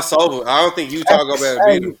smoothly. For Oh, them. it's over. I don't think Utah go better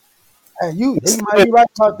beat them. And you might be right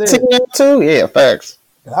about that. Team too? Yeah, facts.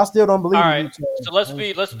 I still don't believe All in right, Utah.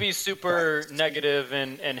 so let's be super negative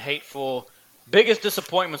and hateful. Biggest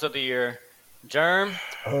disappointments of the year, Germ.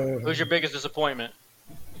 Who's your biggest disappointment?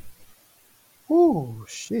 Ooh,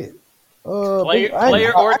 shit.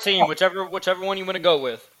 Player or team, whichever one you want to go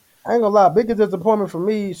with. I ain't gonna lie. Biggest disappointment for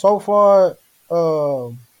me so far,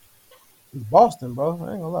 is Boston, bro.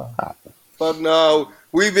 I ain't gonna lie. But no,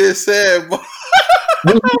 we been saying, bro.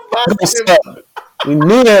 We knew that was gonna suck. We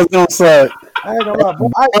knew that was gonna suck. I ain't gonna lie,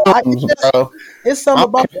 bro. Bro. It's something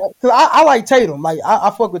about that. Cause I like Tatum. Like I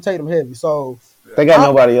fuck with Tatum heavy. So They got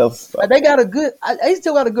nobody else. like, they got a good. They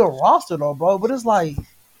still got a good roster though, bro. But it's like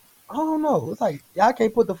I don't know. It's like y'all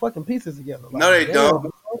can't put the fucking pieces together. Like, No, they damn, don't.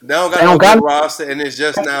 bro. They don't They got don't no got good roster, and it's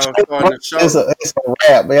just now starting to show. It's a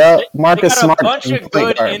wrap, yeah. Marcus They got Smart. a bunch of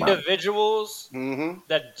good Right, individuals Mm-hmm.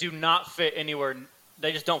 that do not fit anywhere.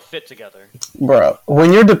 They just don't fit together. bro.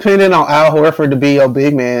 When you're dependent on Al Horford to be your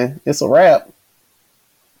big man, it's a wrap.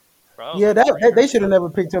 Bro. Yeah, they should have never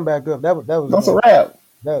picked him back up. That was That's a wrap.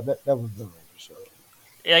 That was good for sure.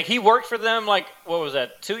 Like he worked for them. Like what was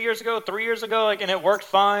that? 2 years ago, 3 years ago. Like and it worked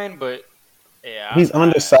fine. But yeah, He's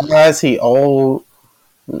undersized. He old.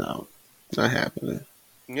 No, not happening.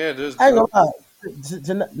 Yeah, this. I ain't gonna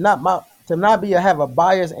lie. To not have a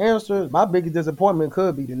biased answer. My biggest disappointment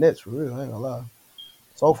could be the Nets for real. I ain't gonna lie.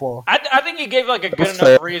 So far, I think he gave like a good That's enough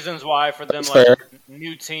fair. reasons why for them That's like fair.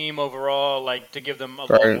 new team overall, like to give them a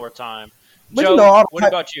little Right. more time. But Joe, you know, all the what time-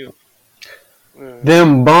 about you?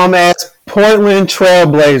 Them bum ass Portland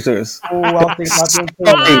Trailblazers. oh, I think about them too.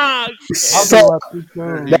 Ah, I think Suck. about them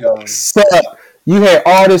too. That suck. You had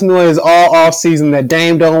all this noise all off season that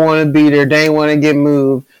Dame don't want to be there. Dame want to get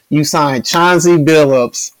moved. You signed Chauncey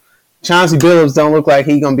Billups. Chauncey Billups don't look like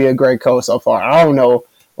he gonna be a great coach so far. I don't know.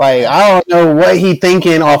 Like I don't know what he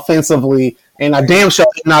thinking offensively, And I damn sure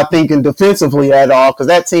not thinking defensively at all because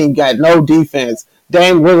that team got no defense.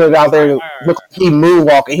 Dame Lillard out there look like he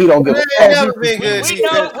moonwalking. He don't give a They fuck. never been good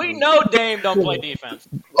defense. We know Dame don't play defense.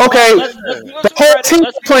 Okay, Let's give him the some whole credit. team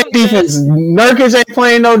Let's give playing him this. defense. Nurkic ain't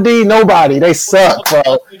playing no D. Nobody. They suck, bro.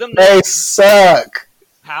 Let's give them They this. suck.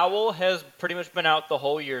 Howell has pretty much been out the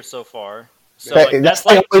whole year so far. So That's the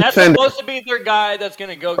only that's defender. supposed to be their guy that's going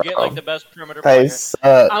to go get like the best perimeter They player.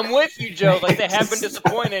 suck. I'm with you, Joe. Like they have been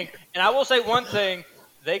disappointing, and I will say one thing: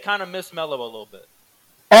 they kind of miss Melo a little bit.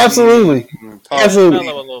 Absolutely. Talk, Absolutely.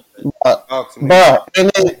 Melo a little bit. talk to me. But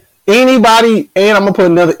and then anybody, and I'm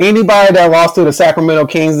gonna put anybody that lost to the Sacramento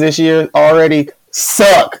Kings this year already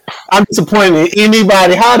suck. I'm disappointed in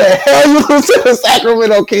anybody. How the hell you lose to the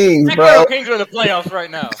Sacramento Kings, bro? Sacramento Kings are in the playoffs right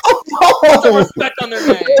now. Put some respect on their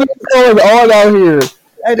name. Going all out here.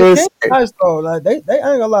 Hey, the It's- Kings nice though. Like they ain't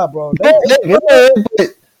gonna lie, bro. They good, but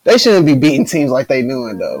they shouldn't be beating teams like they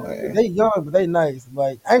doing though, man. They young, but they nice.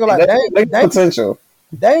 Like I ain't gonna lie, They got potential.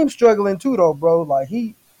 Dame's struggling too though, bro. Like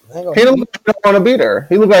he ain't gonna, He don't look like he don't want to be there.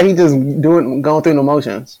 He look like he just going through the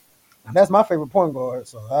motions. that's my favorite point guard.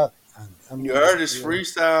 So I mean, You heard his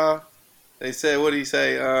freestyle. They said, what did he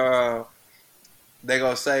say? They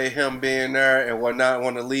gonna say him being there and not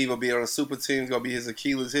want to leave or be on a super team is gonna be his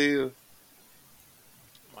Achilles heel.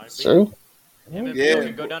 Might It's be. true. Him and Yeah. Phil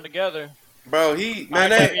can go down together. Bro, he All right, man,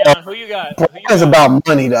 that, Davion, who you got? Who you It's got? about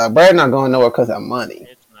money though. Brad not going nowhere because of money.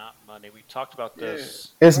 It's not money. We talked about this.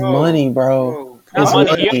 It's Bro, money, bro. bro, Not It's money.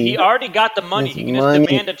 money. He already got the money. It's He can just money.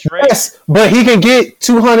 demand a trade. Yes, but he can get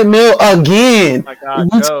 200 mil again. Oh my God,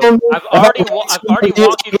 You Joe. tell me I've if I already can get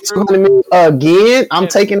walked you through. 200 mil again. I'm Yeah.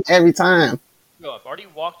 taking it every time. Joe, I've already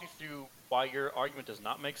walked you through why your argument does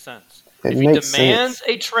not make sense. It If he makes demands sense.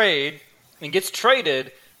 a trade and gets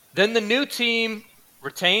traded, then the new team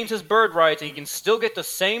retains his bird rights and he can still get the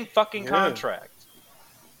same fucking Yeah. contract.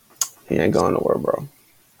 He ain't going nowhere, bro.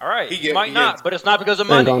 All right, He he get- might he not, gets- but it's not because of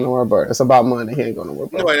He ain't going money. nowhere, bro. It's about money. He ain't going nowhere,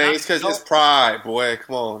 no, bro. it ain't. It's because it's pride, boy.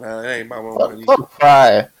 Come on, now. It ain't about my money. Fuck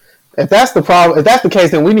pride. If that's the problem, if that's the case,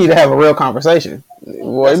 then we need to have a real conversation.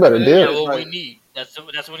 Boy, you better That's do Yeah, it. well, Right. we need that's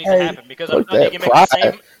what needs Hey, to happen because fuck I think that he can make the pride.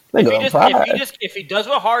 same. Nigga, If he does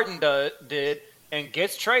what Harden did and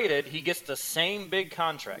gets traded, he gets the same big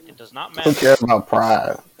contract. It does not Who matter. cares about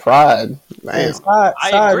pride? Pride, man.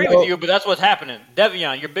 I agree with you, but that's what's happening.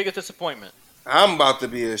 Devion, your biggest disappointment. I'm about to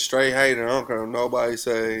be a straight hater. I don't care what nobody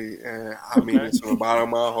say, and I mean it from the bottom of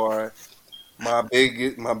my heart. My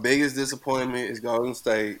biggest disappointment is Golden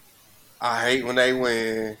State. I hate when they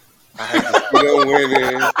win. I hate to see them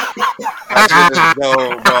winning.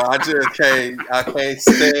 I can't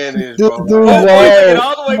stand this, bro. Dude, Oh, boy, man. took it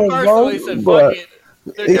all the way personal. He said, But- "Fuck it."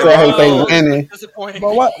 They're He doing said, "Hey, they well. winning." Disappointing.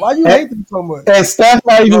 But why you hate them so much? And Steph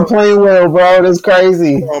not even playing well, bro. That's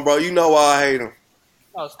crazy. Come on, bro. You know why I hate them.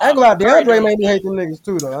 Oh, stop I ain't gonna lie, it. Curry DeAndre doing- made me hate them niggas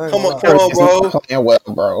too though. I ain't Come gonna on, lie. come on, bro. He's not playing well,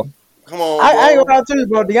 bro. Come on, I ain't bro. gonna lie to you,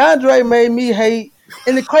 bro. DeAndre made me hate,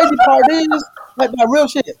 and the crazy part is, like real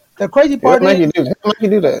shit. The crazy He'll part make is, you do that. He'll make you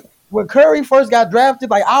do that. when Curry first got drafted,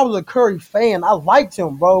 like I was a Curry fan. I liked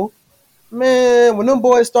him, bro. Man, when them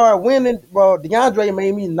boys started winning, bro, DeAndre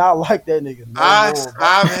made me not like that nigga. No more,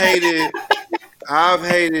 bro. I've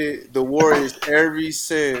hated the Warriors ever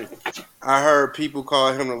since I heard people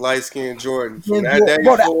call him the light skinned Jordan. From that day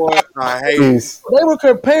Bro, that- forward, I hate him. Please. They were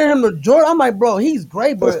comparing him to Jordan. I'm like, bro, he's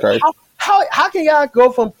great, That's but crazy. how can y'all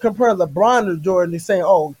go from comparing LeBron to Jordan and saying,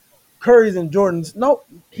 oh, Curry's and Jordan's? No,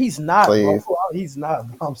 he's not. Please. Bro. He's not.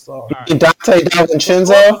 I'm sorry. All right. And Dante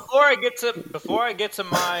DiVincenzo. Before I get to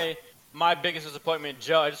my biggest disappointment,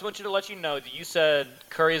 Joe, I just want you to let you know that you said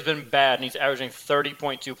Curry has been bad and he's averaging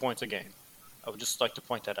 30.2 points a game. I would just like to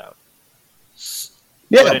point that out.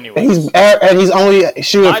 Yeah, But anyways. and he's only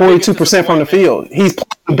shooting My 42% from the field. He's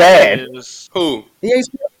playing bad. Is- Who? He ain't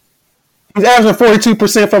He's averaging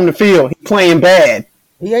 42% from the field. He's playing bad.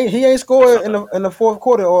 he ain't scored in the fourth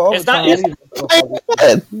quarter or It's not- overtime. Playing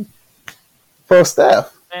bad. For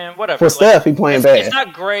Steph. And whatever. For Steph, he playing bad. It's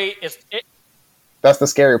not great. That's the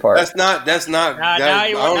scary part. That's not. Now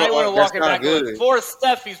you want to walk it not back. good. For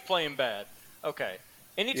Steph, he's playing bad. Okay.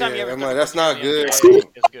 Anytime Yeah, you ever I'm like, that's not good. is good.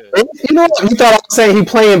 You know what? You thought I was saying he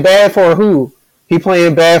playing bad for who? He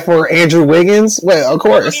playing bad for Andrew Wiggins? Well, of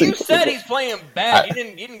course. You said he's playing bad. You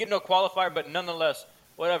didn't get no qualifier, but nonetheless,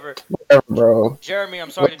 whatever. Whatever, bro. Jeremy,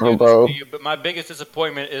 I'm sorry to do Whatever, bro. this to you, but my biggest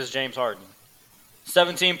disappointment is James Harden.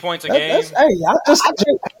 17 points a Hey, game.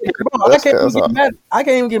 I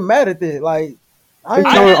can't even get mad at that. Like, You're I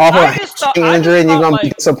coming just- off I of just thought- an I injury just and you're thought, going to be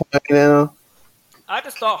like- disappointed in him. I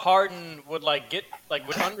just thought Harden would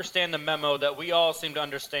would understand the memo that we all seem to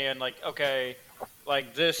understand. Like, okay,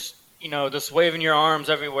 like this, this waving your arms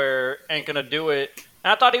everywhere ain't gonna do it.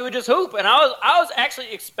 And I thought he would just hoop, and I was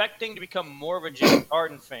actually expecting to become more of a James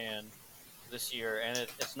Harden fan this year, and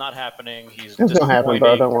it's not happening. He's It's gonna happen,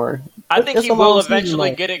 bro. disappointing. Don't worry. I think It's he a will long season, eventually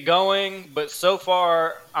though. get it going, but so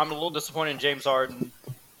far I'm a little disappointed in James Harden.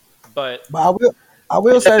 But But I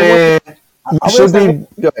will say one And thing. you I will should say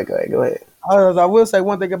be. Go ahead. I will say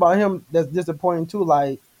one thing about him that's disappointing too.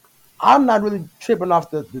 Like, I'm not really tripping off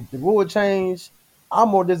the rule change. I'm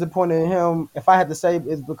more disappointed in him. If I had to say,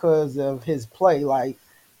 it's because of his play. Like,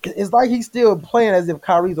 it's like he's still playing as if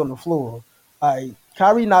Kyrie's on the floor. Like,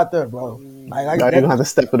 Kyrie not there, bro. Like Now you're gonna have to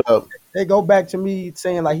step it up. they go back to me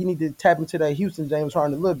saying like he need to tap into that Houston James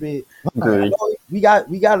Harden a little bit. Like, I Agreed. know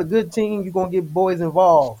we got a good team. You're gonna get boys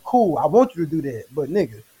involved. Cool. I want you to do that, but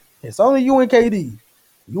nigga, it's only you and KD.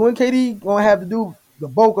 You and KD gonna have to do the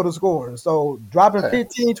bulk of the scoring. So dropping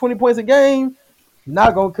 15, 20 points a game,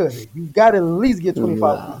 not gonna cut it. You got to at least get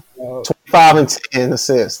 25. 25 and 10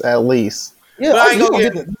 assists at least. Yeah, But I ain't you gonna gonna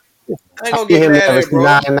get- get I ain't gonna Get get him mad at average it, bro.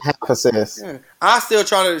 9.5 assists. Yeah. I still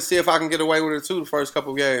try to see if I can get away with it too. The first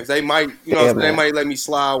couple games, they might, they man. might let me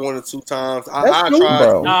slide 1 or 2 times. I That's true, try.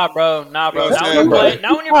 bro. nah, bro. You know Now what I'm when saying, you're bro? playing,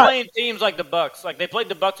 now when you're playing teams like the Bucks, like they played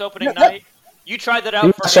the Bucks opening Yeah, that- night, you tried that You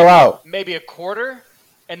out for show out. maybe a quarter,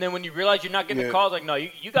 and then when you realize you're not getting Yeah. the calls, like no, you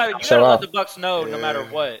gotta Show let out. the Bucks know no matter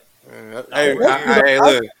what. Hey, I- hey,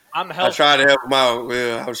 look, I'm I healthy. tried to help him out.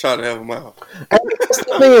 Well, I was trying to help him out. And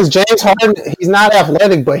the thing is, James Harden, he's not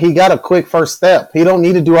athletic, but he got a quick first step. He don't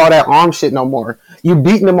need to do all that arm shit no more. You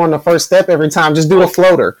beating him on the first step every time. Just do a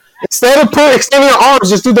floater. Instead of extending your arms,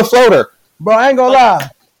 just do the floater. bro. I ain't gonna lie.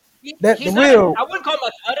 He's the not, real- I wouldn't call him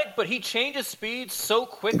athletic, but he changes speed so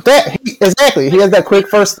quickly. Exactly. He has that quick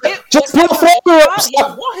first step. Just put a floater up. He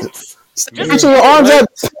Stop wants. reaching your arms up.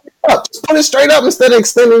 Just put it straight up instead of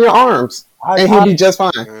extending your arms. And he'll be just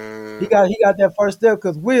fine. He got that first step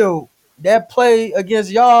because that play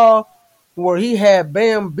against y'all where he had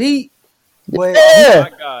Bam beat. But Yeah. Oh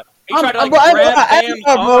my God. He tried to I'm- like bro, grab I ain't Bam's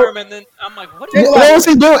gonna lie, bro. arm, and then I'm like, what Yeah, is What was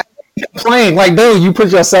he doing? Playing like, dude, you put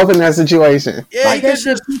yourself in that situation. Yeah, like he that could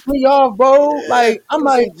shit pissed me off, bro. Like I'm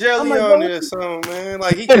like, some jelly I'm like, on bro, there or something, man.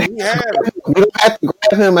 Like he had it. You don't have to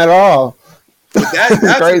grab him at all.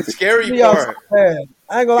 That's Crazy. the scary me off so part. bad.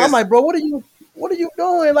 I ain't gonna lie. I'm like, bro, what are you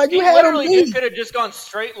doing? Like He you had him literally beat. could have just gone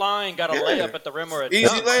straight line, got a Yeah. layup at the rim or a Easy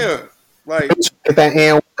dunk. layup. Like Get that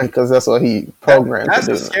and one because that's what he programmed that's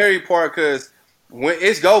to the do. scary part because when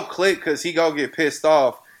it's go click because he go get pissed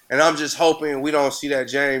off. And I'm just hoping we don't see that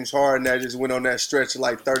James Harden that just went on that stretch of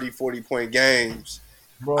like 30, 40-point games.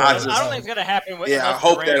 Bro, I I just- don't think it's gonna happen. With, Yeah, I unless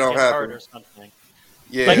hope Durant that don't gets hurt happen. or something.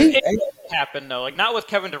 Yeah. Like he- it could happen though. Like not with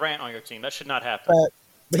Kevin Durant on your team. That should not happen.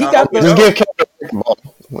 but he I got hope the Just give Kevin the ball.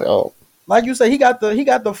 Well, like you say, he got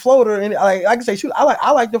the floater, and like I say, shoot.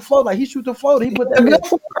 I like the float. Like he shoot the floater. He put that. good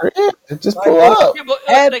for her. Yeah, just pull Like, up. Yeah, but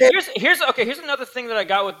Add like, that- here's another thing that I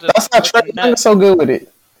got with the, That's how with the Trey Young is Nets. so good with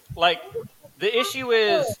it. Like the issue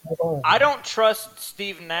is I don't trust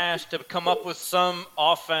Steve Nash to come up with some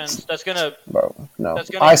offense that's gonna Bro, no.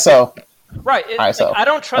 That's gonna- ISO. right. ISO. Like, I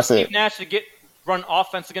don't trust That's Steve it. Nash to run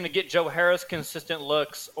offense that's gonna get Joe Harris consistent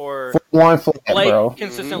looks or One flat, Blake bro.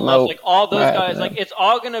 consistent Nope. looks. Like all those Right, guys, man. like it's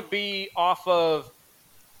all gonna be off of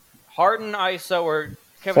Harden ISO or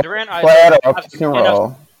Kevin Durant ISO. Flat or I've- pick and and I've-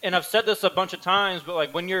 roll. and I've said this a bunch of times, but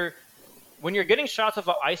like when you're getting shots off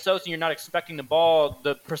of ISOs and you're not expecting the ball,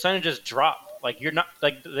 the percentages drop. Like you're not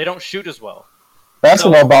like they don't shoot as well.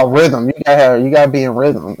 Basketball about rhythm. You gotta be in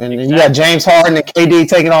rhythm, and you got Exactly. James Harden and KD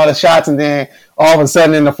taking all the shots, and then all of a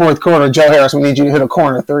sudden in the fourth quarter, Joe Harris, we need you to hit a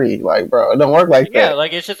corner three. Like, bro, it don't work like Yeah, that.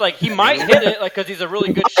 like it's just like he might hit it, like because he's a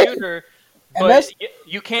really good shooter, And but that's-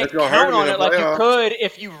 you can't That's gonna hurt count him on in it the like you playoffs. could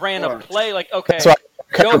if you ran a Right. play. Like okay, That's why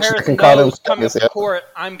Joe Coach Harris can call them knows coming seconds, to yeah. court,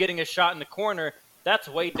 I'm getting a shot in the corner. That's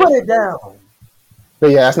way Put different. it down.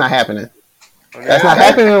 But yeah, that's not happening. I mean, That's I- not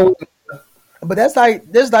happening. But that's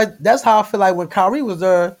how I feel like when Kyrie was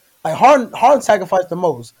there, like Harden sacrificed the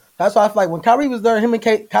most. That's why I feel like when Kyrie was there,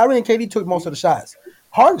 Kyrie and KD took most of the shots.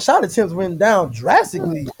 Harden's shot attempts went down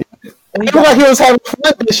drastically. And he It was like got, he was having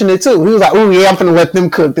fun dishing it too. He was like, "Oh yeah, I'm gonna let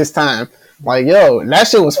them cook this time." Like, yo, that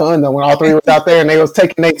shit was fun though. When all three was out there and they was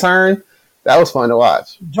taking their turn, that was fun to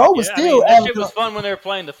watch. Joe was Yeah, still that shit averaging. was fun when they were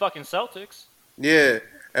playing the fucking Celtics. Yeah.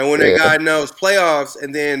 And when they Yeah. got in those playoffs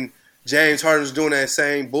and then James Harden's doing that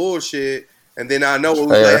same bullshit, and then I know it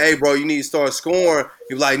was Fair. like, hey, bro, you need to start scoring.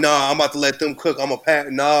 You're like, nah, I'm about to let them cook. I'm a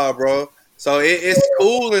pat. Nah, bro. So it's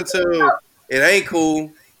cool until it ain't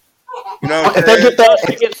cool. You know what I'm If they saying? get that, Until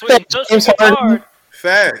shit gets sweet, until James shit gets Harden, hard.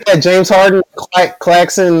 Fact. that James Harden,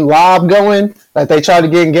 Claxton lob going, like they tried to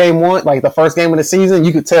get in game one, like the first game of the season,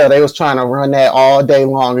 you could tell they was trying to run that all day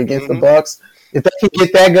long against the Mhm. Bucks. If they can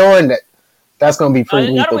get that going, That's going to be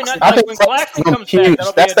pretty not lethal. only not, I like, think when Claxton's Claxton gonna comes be back, huge.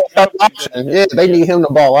 that'll That's be their third a good option. addition. Yeah, they need him to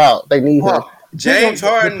ball out. They need him. James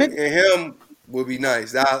Harden and him would be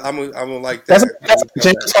nice. I'm gonna like That's that.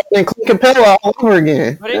 James Harden and Clint Capella all over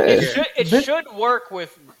again. But Yeah. it should work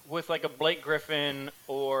with like a Blake Griffin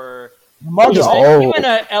or Marcus just Aldridge. old. even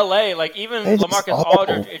a LA, like even They just LaMarcus old.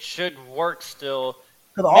 Aldridge, it should work still.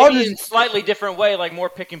 Maybe in Aldridge, slightly different way, like more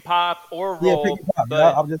pick and pop or yeah, roll. pick it up.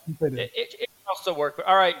 but I'm just gonna say that. it also work.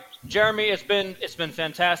 All right, Jeremy, it's been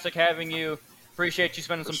fantastic having you. Appreciate you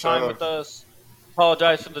spending some time with us.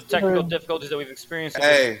 Apologize for the technical difficulties that we've experienced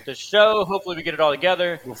with the show. Hopefully, we get it all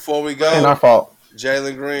together. Before we Ain't go, our fault.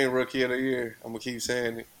 Jalen Green, Rookie of the Year. I'm gonna keep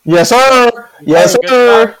saying it. Yes, sir. Yes, Good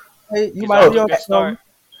sir. start. Hey, you He's might off be to a on good start.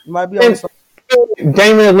 You might be on some.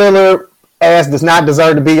 Damian Lillard ass does not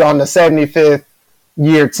deserve to be on the 75th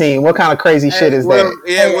year team. What kind of crazy shit is that?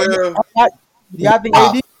 Yeah, well,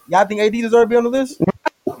 Y'all think AD deserve to be on the list?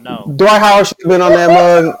 No. Dwight Howard should have been on that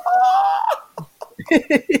mug.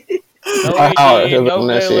 No Howard AD, should've no been on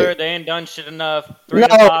that Lillard. shit. They ain't done shit enough. 3 No.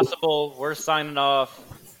 impossible. We're signing off.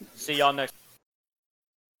 See y'all next